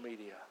social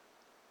media?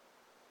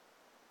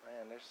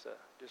 Man, there's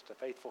just a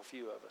faithful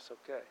few of us.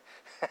 Okay,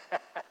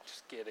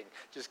 just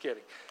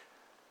kidding.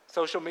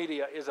 Social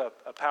media is a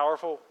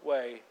powerful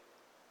way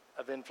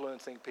of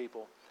influencing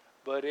people,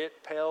 but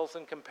it pales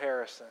in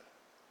comparison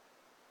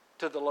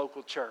to the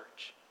local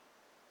church.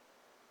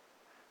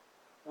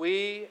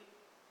 We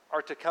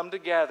are to come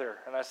together,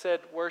 and I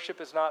said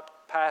worship is not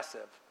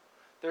passive.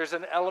 There's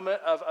an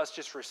element of us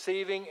just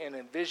receiving and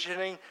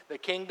envisioning the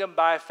kingdom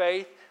by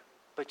faith,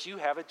 but you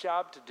have a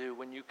job to do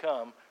when you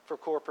come for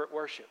corporate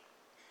worship.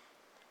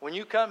 When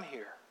you come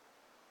here,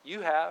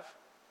 you have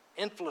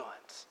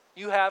influence.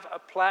 You have a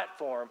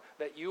platform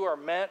that you are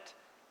meant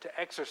to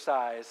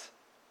exercise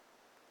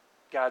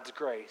God's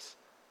grace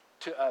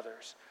to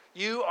others.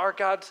 You are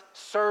God's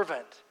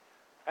servant.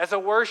 As a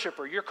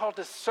worshiper, you're called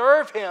to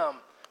serve Him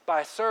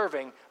by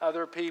serving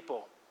other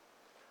people.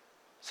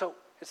 So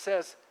it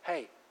says,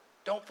 hey,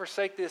 don't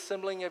forsake the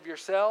assembling of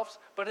yourselves,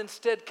 but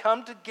instead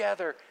come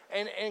together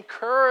and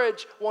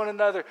encourage one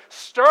another.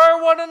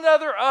 Stir one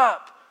another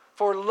up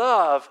for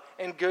love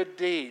and good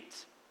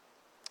deeds.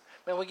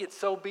 Man, we get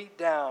so beat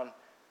down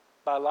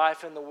by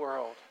life in the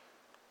world.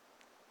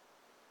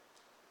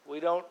 We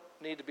don't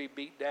need to be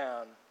beat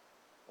down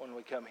when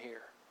we come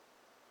here.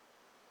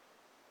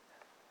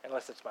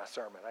 Unless it's my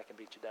sermon. I can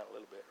beat you down a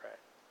little bit,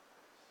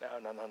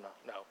 right?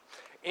 No.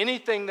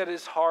 Anything that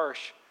is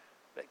harsh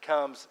that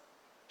comes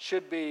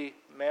should be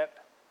meant,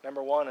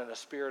 number one, in a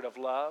spirit of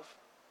love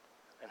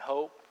and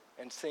hope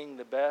and seeing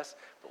the best.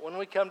 But when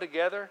we come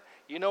together,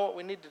 you know what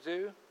we need to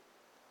do?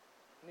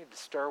 We need to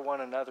stir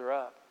one another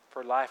up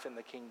for life in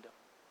the kingdom.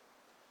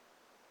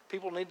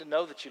 People need to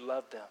know that you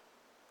love them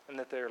and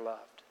that they're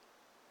loved.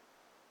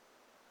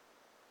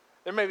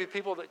 There may be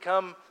people that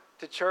come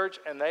to church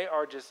and they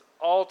are just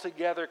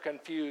altogether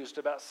confused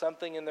about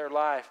something in their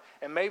life.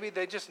 And maybe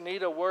they just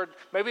need a word.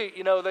 Maybe,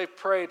 they've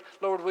prayed,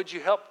 Lord, would you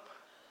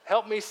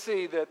help me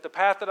see that the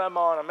path that I'm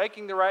on, I'm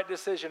making the right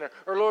decision.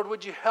 Or Lord,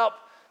 would you help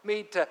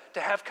me to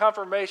have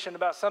confirmation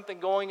about something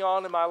going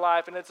on in my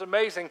life? And it's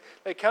amazing.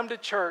 They come to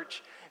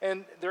church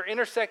and they're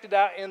intersected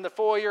out in the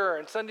foyer or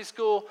in Sunday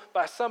school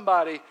by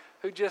somebody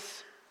who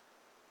just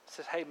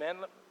says, hey man,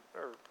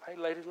 or hey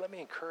lady, let me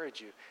encourage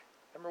you.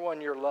 Number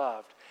one, you're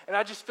loved. And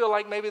I just feel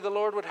like maybe the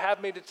Lord would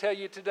have me to tell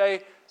you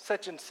today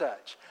such and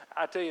such.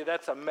 I tell you,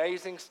 that's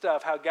amazing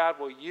stuff, how God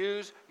will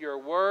use your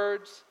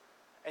words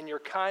and your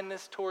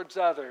kindness towards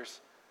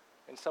others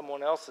in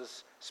someone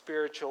else's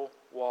spiritual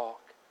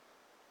walk.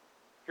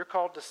 You're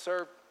called to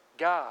serve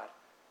God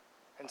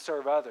and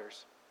serve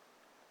others.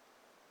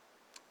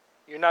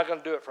 You're not going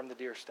to do it from the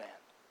deer stand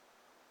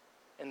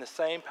in the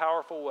same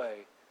powerful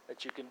way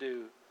that you can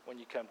do when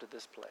you come to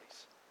this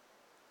place.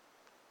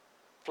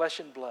 Flesh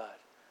and blood.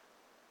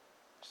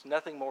 There's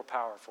nothing more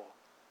powerful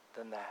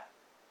than that.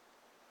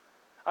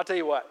 I'll tell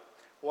you what,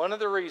 one of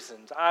the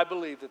reasons I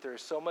believe that there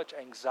is so much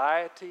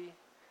anxiety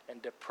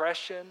and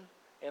depression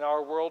in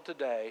our world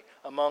today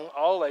among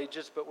all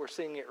ages, but we're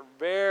seeing it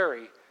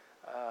very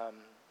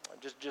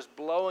just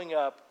blowing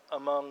up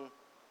among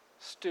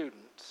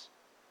students,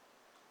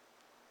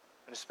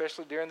 and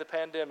especially during the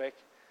pandemic.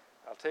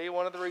 I'll tell you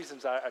one of the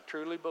reasons I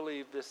truly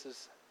believe this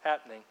is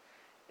happening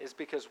is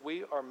because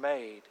we are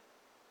made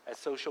as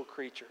social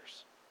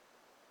creatures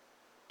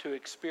to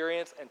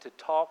experience and to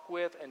talk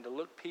with and to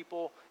look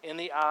people in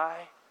the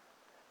eye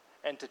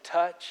and to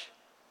touch.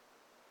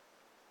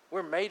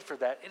 We're made for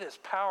that. It is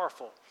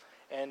powerful.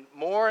 And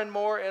more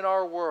in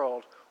our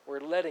world, we're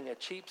letting a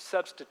cheap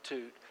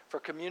substitute for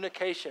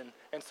communication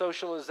and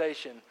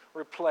socialization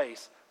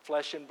replace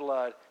flesh and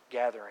blood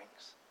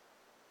gatherings.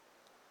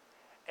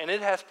 And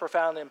it has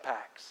profound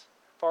impacts,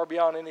 far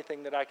beyond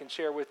anything that I can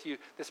share with you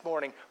this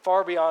morning,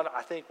 far beyond,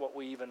 I think, what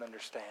we even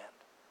understand.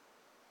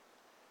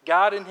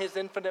 God, in His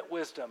infinite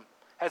wisdom,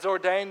 has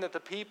ordained that the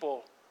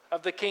people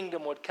of the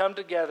kingdom would come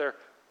together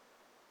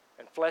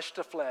and flesh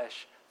to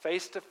flesh,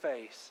 face to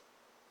face,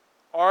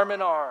 arm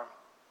in arm,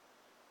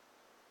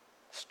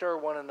 stir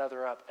one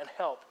another up and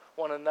help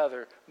one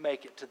another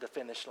make it to the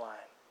finish line.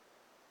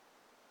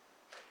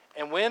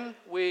 And when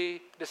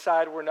we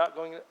decide we're not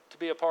going to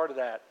be a part of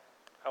that,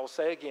 I will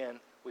say again,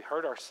 we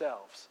hurt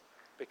ourselves,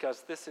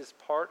 because this is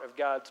part of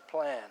God's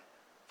plan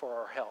for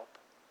our help.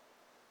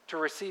 To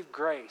receive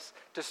grace,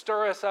 to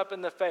stir us up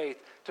in the faith,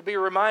 to be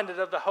reminded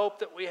of the hope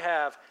that we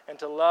have, and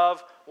to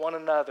love one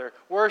another.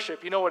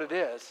 Worship, you know what it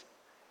is?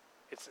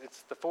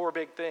 It's the four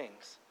big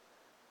things.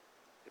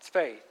 It's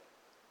faith,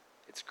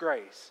 it's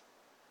grace,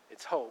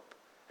 it's hope,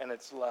 and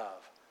it's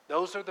love.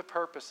 Those are the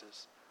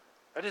purposes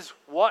That is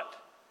what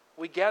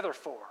we gather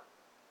for,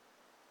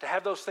 to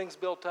have those things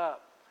built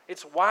up.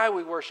 It's why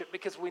we worship,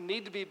 because we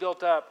need to be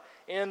built up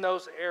in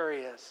those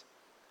areas.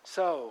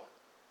 So,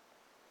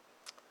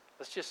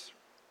 let's just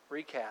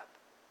recap.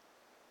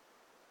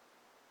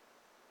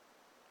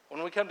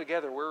 When we come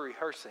together, we're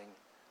rehearsing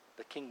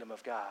the kingdom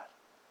of God.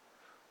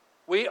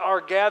 We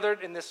are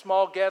gathered in this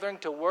small gathering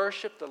to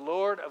worship the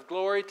Lord of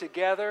glory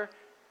together,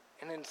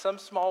 and in some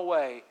small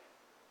way,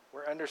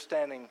 we're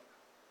understanding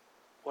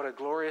what a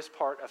glorious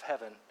part of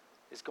heaven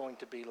is going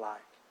to be like.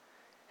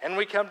 And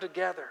we come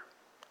together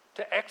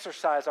to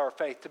exercise our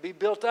faith, to be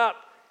built up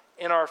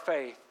in our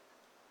faith,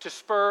 to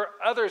spur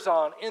others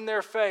on in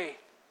their faith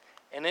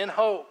and in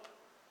hope.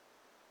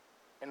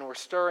 And we're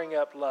stirring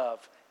up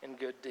love and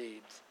good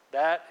deeds.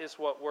 That is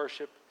what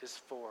worship is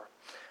for.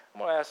 I'm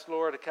going to ask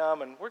Laura to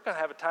come, and we're going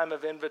to have a time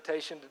of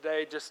invitation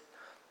today, just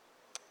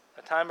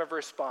a time of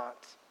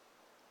response.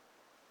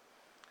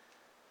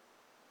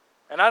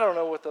 And I don't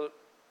know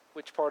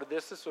which part of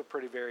this is a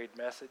pretty varied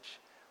message,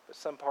 but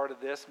some part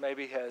of this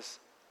maybe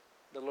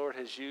the Lord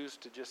has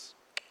used to just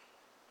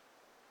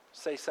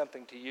say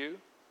something to you,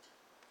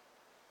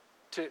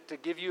 to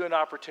give you an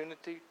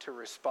opportunity to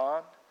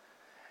respond.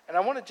 And I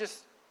want to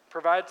just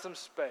provide some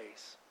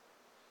space.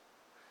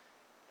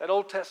 That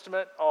Old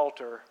Testament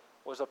altar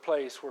was a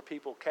place where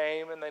people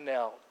came and they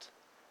knelt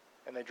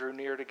and they drew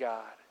near to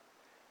God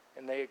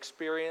and they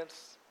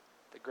experienced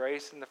the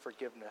grace and the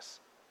forgiveness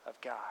of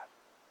God.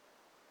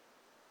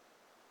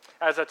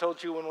 As I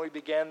told you when we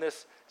began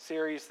this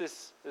series,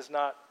 this is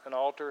not an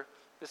altar.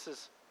 This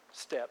is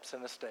steps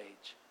and a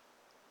stage.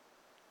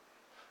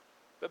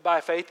 But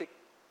by faith, it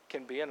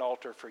can be an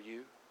altar for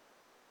you.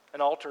 An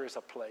altar is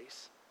a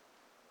place.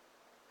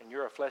 And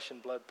you're a flesh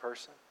and blood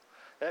person.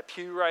 That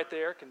pew right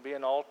there can be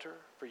an altar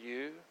for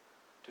you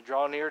to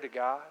draw near to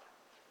God,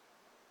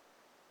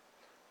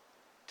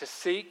 to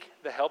seek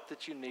the help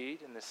that you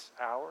need in this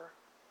hour.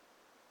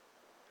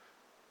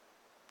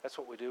 That's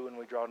what we do when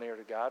we draw near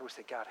to God. We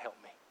say, God, help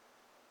me.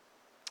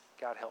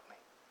 God, help me.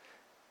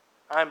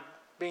 I'm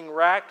being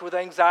racked with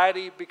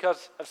anxiety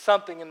because of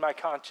something in my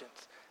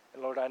conscience.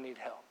 And Lord, I need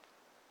help.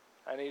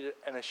 I need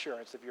an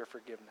assurance of your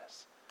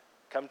forgiveness.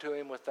 Come to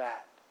him with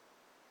that.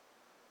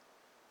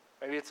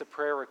 Maybe it's a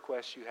prayer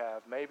request you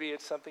have. Maybe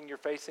it's something you're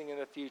facing in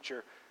the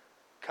future.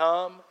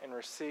 Come and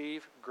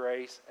receive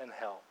grace and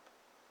help.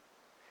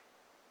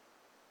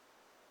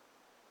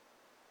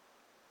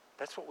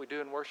 That's what we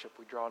do in worship.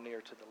 We draw near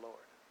to the Lord.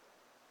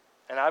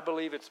 And I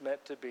believe it's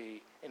meant to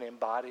be an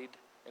embodied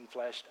and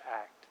fleshed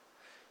act.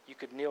 You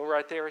could kneel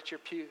right there at your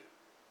pew.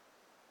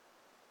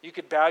 You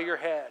could bow your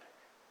head.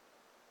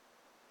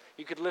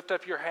 You could lift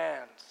up your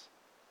hands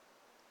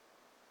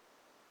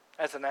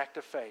as an act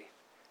of faith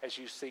as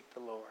you seek the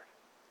Lord.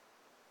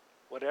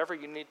 Whatever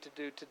you need to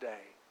do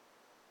today,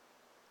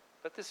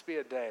 let this be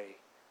a day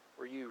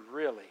where you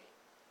really,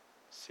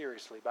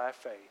 seriously, by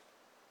faith,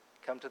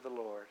 come to the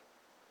Lord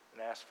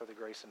and ask for the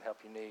grace and help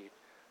you need.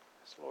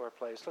 As Laura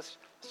plays, let's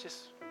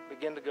just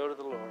begin to go to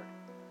the Lord.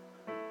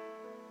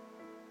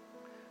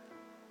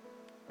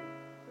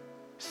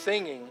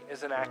 Singing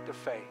is an act of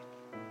faith.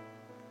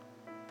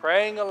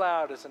 Praying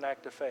aloud is an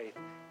act of faith.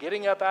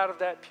 Getting up out of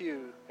that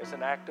pew is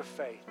an act of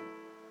faith.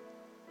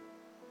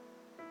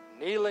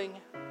 Kneeling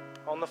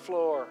on the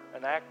floor,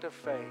 an act of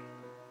faith.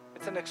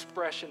 It's an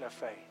expression of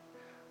faith.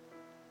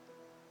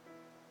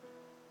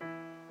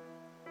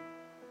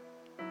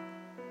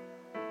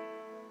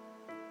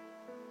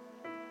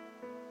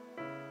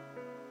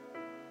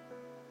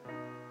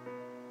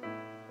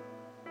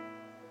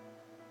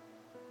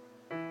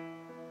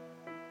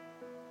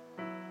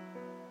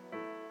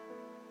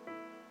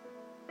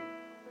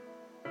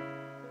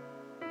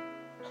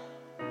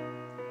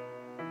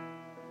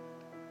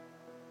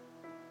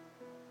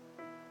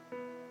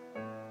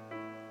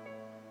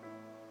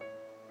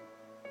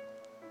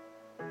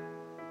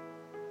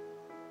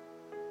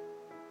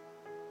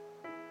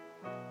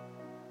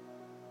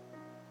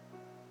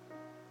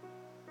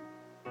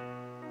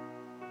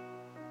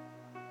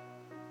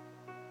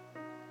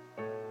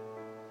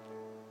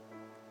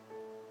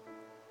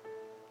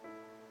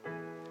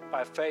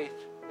 By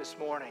faith this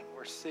morning,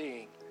 we're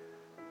seeing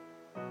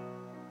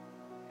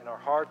in our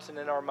hearts and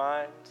in our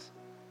minds,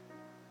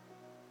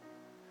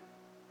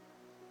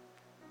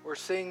 we're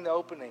seeing the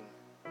opening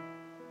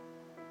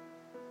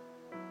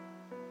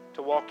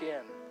to walk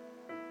in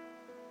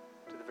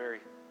to the very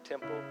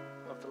temple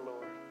of the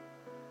Lord.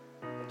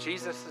 And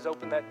Jesus has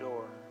opened that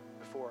door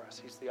before us.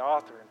 He's the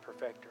author and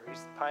perfecter.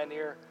 He's the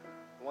pioneer,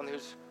 the one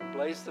who's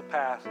blazed the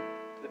path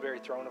to the very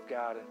throne of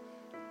God.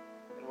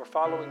 And we're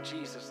following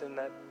Jesus in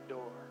that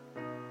door.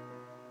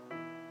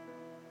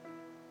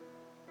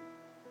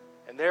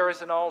 And there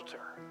is an altar.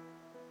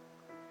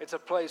 It's a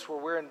place where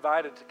we're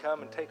invited to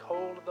come and take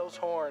hold of those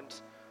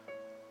horns,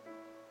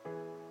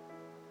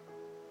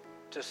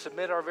 to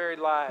submit our very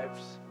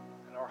lives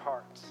and our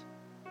hearts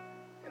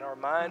and our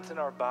minds and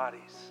our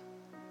bodies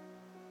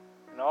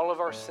and all of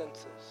our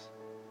senses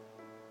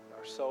and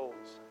our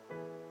souls,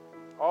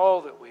 all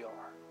that we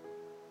are,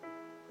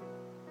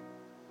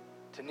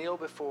 to kneel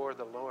before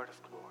the Lord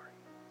of glory.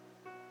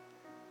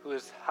 who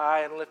is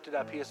high and lifted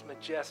up. He is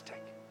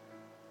majestic.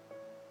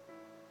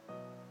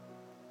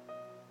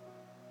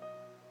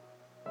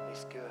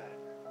 He's good,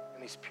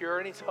 and He's pure,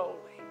 and He's holy.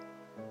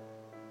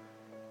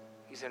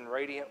 He's in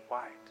radiant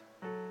white.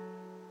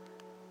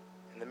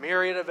 And the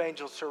myriad of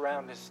angels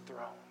surround His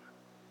throne,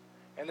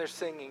 and they're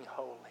singing,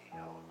 holy,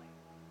 holy.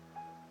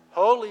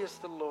 Holy is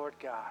the Lord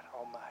God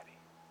Almighty,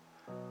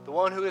 the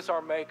one who is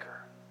our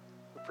Maker,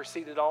 who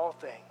preceded all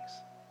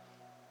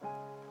things,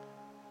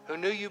 who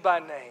knew you by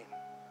name,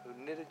 who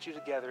knitted you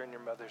together in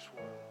your mother's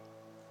womb,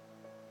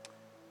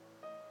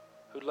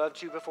 who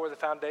loved you before the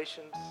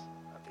foundations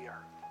of the earth.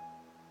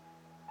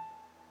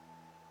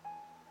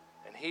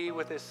 And He,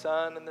 with His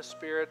Son and the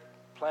Spirit,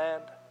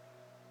 planned,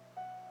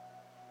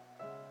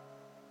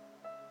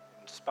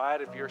 in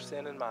spite of your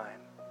sin and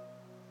mine,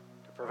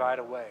 to provide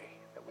a way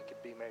that we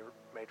could be made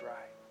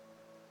right.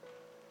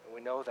 And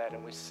we know that,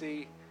 and we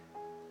see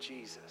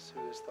Jesus,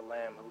 who is the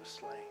Lamb who was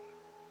slain.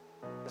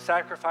 The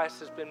sacrifice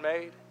has been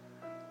made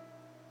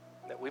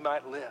that we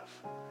might live.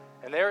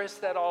 And there is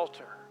that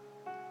altar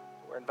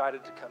we're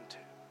invited to come to.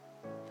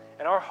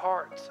 And our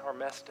hearts are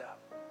messed up.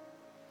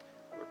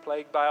 We're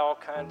plagued by all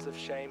kinds of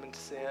shame and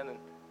sin and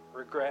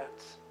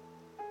regrets.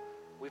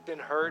 We've been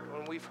hurt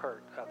when we've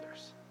hurt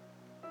others.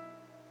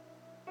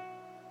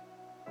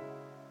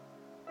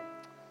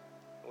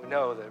 We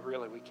know that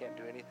really we can't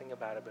do anything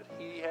about it, but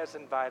He has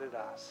invited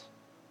us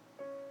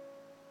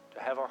to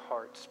have our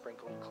hearts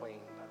sprinkled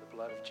clean by the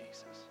blood of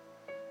Jesus.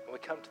 And we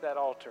come to that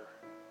altar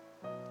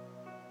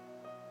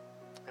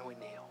and we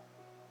kneel.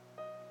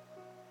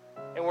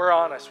 And we're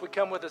honest. We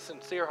come with a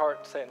sincere heart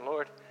and saying,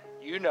 Lord,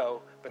 you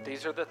know, but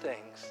these are the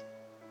things.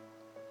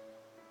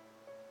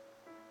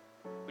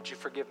 Would you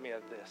forgive me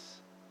of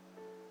this?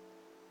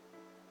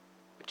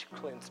 Would you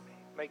cleanse me?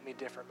 Make me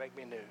different. Make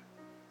me new.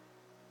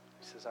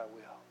 He says, I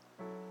will.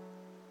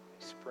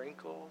 He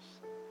sprinkles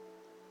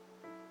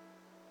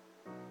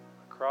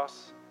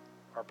across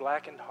our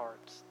blackened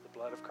hearts the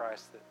blood of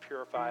Christ that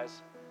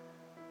purifies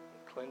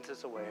and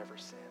cleanses away every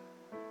sin.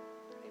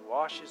 And He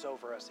washes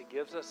over us. He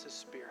gives us His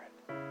Spirit.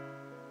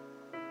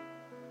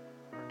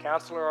 Our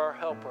counselor, our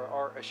helper,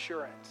 our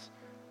assurance,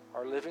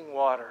 our living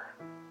water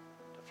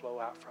to flow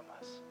out from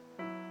us.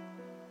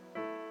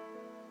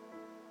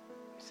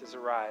 He says,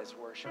 arise,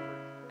 worshiper.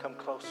 Come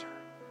closer.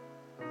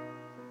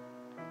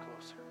 Come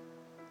closer.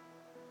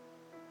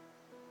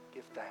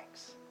 Give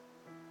thanks,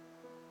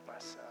 my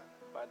son,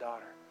 my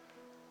daughter.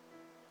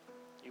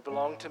 You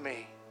belong to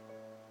me.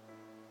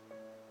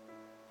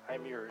 I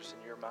am yours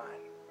and you're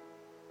mine.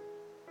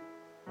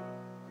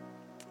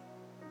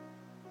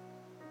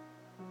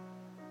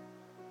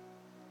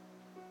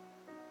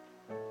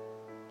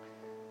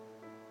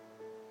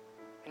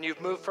 And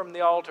you've moved from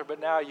the altar, but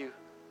now you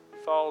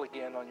fall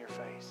again on your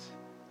face,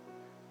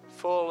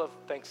 full of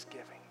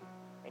thanksgiving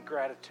and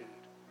gratitude,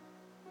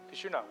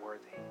 because you're not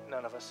worthy.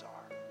 None of us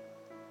are.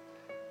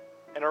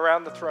 And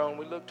around the throne,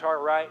 we look to our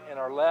right and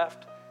our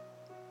left,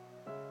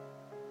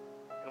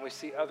 and we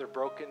see other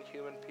broken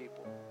human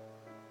people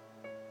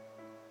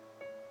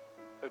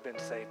who have been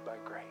saved by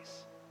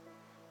grace.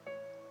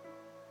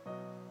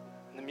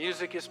 And the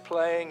music is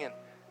playing, and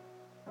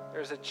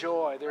there's a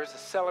joy, there's a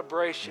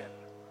celebration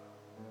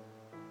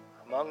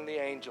among the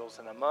angels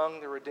and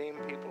among the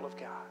redeemed people of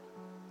God.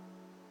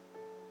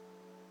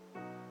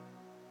 We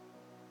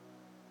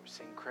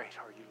sing, great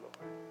are you, Lord.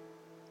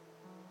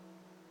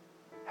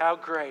 How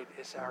great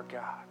is our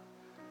God.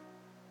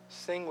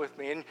 Sing with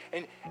me.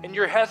 And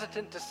you're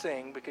hesitant to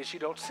sing because you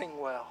don't sing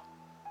well.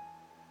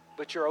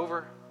 But you're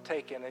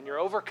overtaken and you're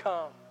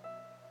overcome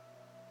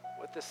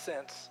with the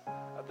sense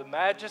of the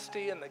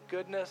majesty and the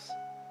goodness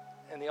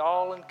and the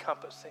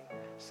all-encompassing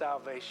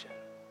salvation.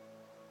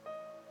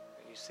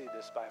 And you see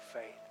this by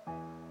faith.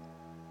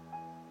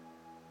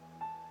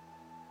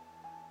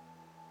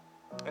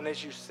 And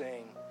as you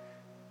sing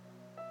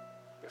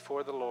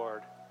before the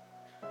Lord,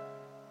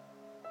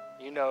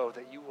 you know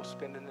that you will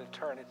spend an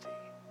eternity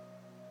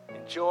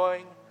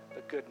enjoying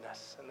the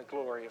goodness and the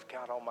glory of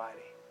God Almighty.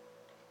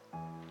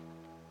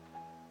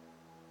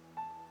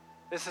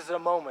 This is a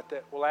moment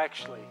that will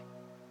actually,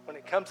 when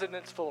it comes in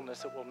its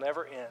fullness, it will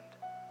never end.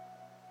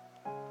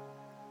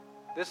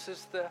 This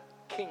is the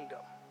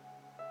kingdom.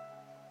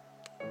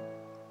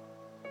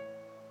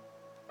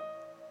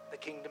 The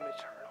kingdom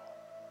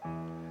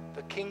eternal.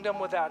 The kingdom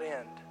without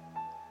end.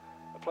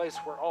 A place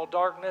where all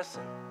darkness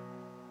and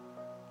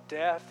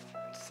death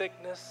and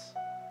sickness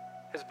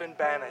has been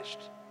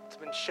banished. It's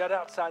been shut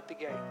outside the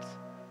gates.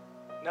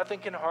 Nothing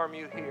can harm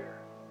you here.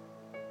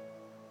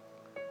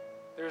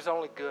 There's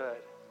only good.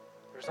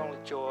 There's only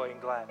joy and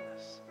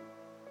gladness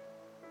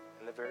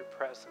in the very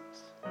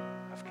presence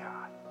of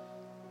God.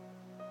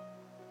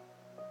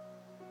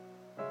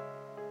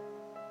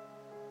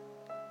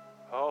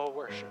 Oh,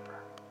 worshiper,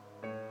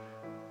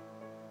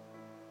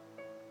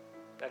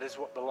 that is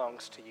what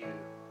belongs to you.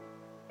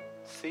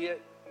 See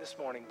it this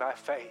morning by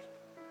faith.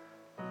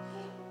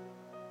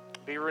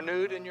 Be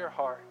renewed in your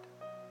heart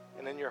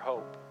and in your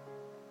hope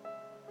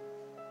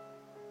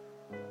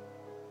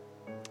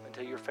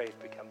until your faith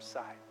becomes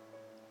sight.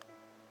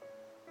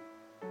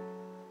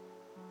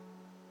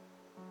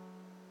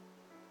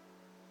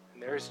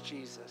 And there's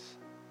Jesus,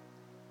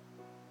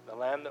 the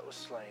Lamb that was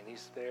slain.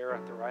 He's there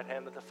at the right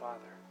hand of the Father.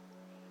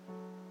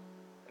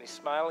 And He's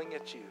smiling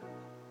at you.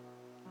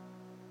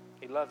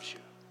 He loves you.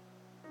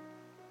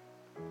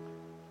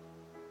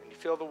 And you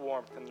feel the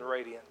warmth and the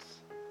radiance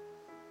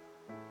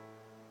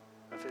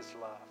of His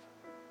love.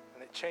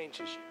 And it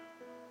changes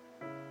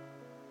you.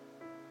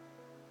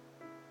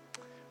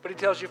 But He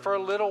tells you for a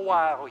little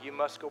while you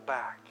must go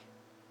back.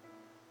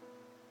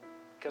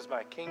 Because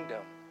my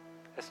kingdom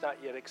has not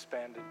yet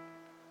expanded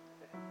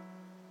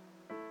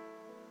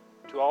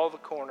to all the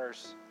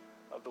corners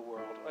of the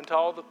world and to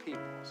all the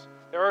peoples.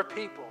 There are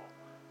people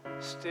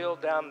still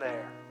down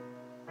there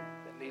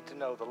that need to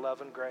know the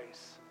love and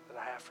grace that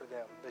I have for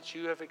them, that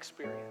you have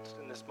experienced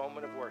in this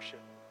moment of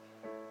worship.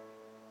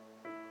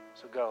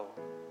 So go.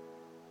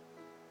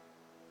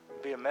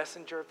 Be a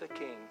messenger of the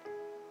King,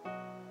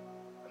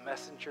 a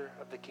messenger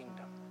of the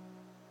kingdom.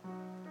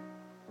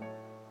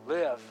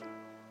 Live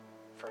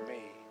for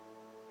me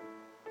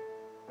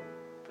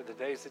for the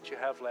days that you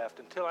have left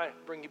until I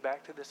bring you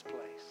back to this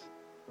place.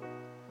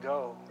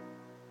 Go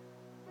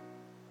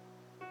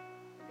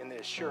in the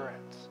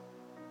assurance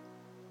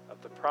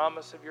of the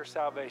promise of your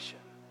salvation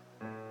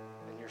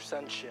and your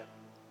sonship.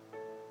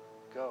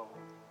 Go,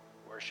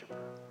 worshiper.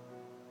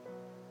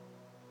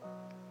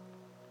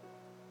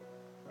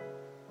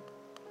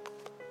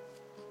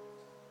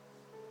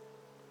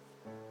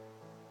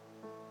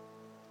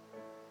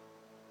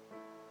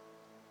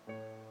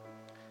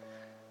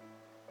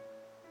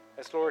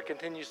 As Laura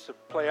continues to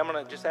play, I'm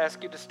going to just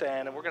ask you to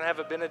stand, and we're going to have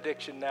a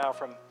benediction now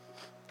from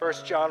 1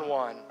 John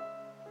 1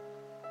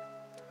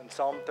 and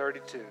Psalm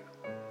 32.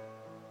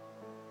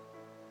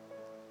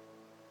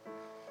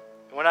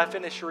 And when I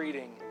finish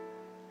reading,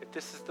 if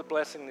this is the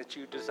blessing that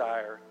you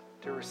desire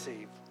to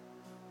receive,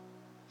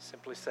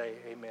 simply say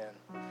amen.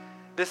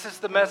 This is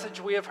the message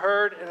we have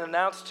heard and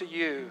announced to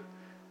you,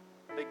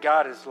 that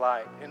God is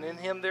light, and in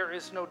Him there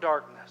is no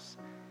darkness.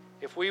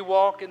 If we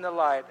walk in the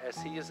light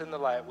as He is in the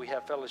light, we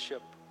have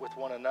fellowship with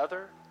one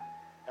another,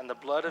 and the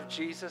blood of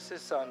Jesus,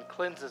 His Son,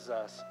 cleanses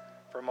us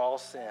from all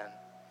sin.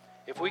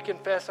 If we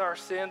confess our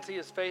sins, He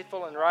is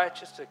faithful and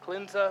righteous to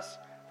cleanse us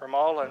from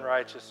all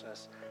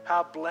unrighteousness.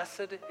 How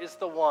blessed is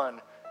the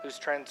one whose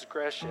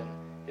transgression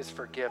is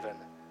forgiven,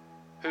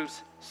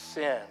 whose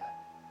sin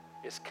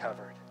is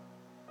covered.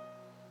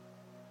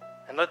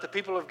 And let the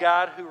people of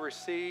God who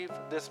receive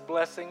this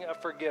blessing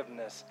of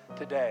forgiveness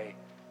today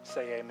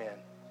say amen.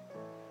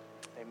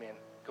 Amen.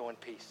 Go in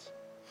peace.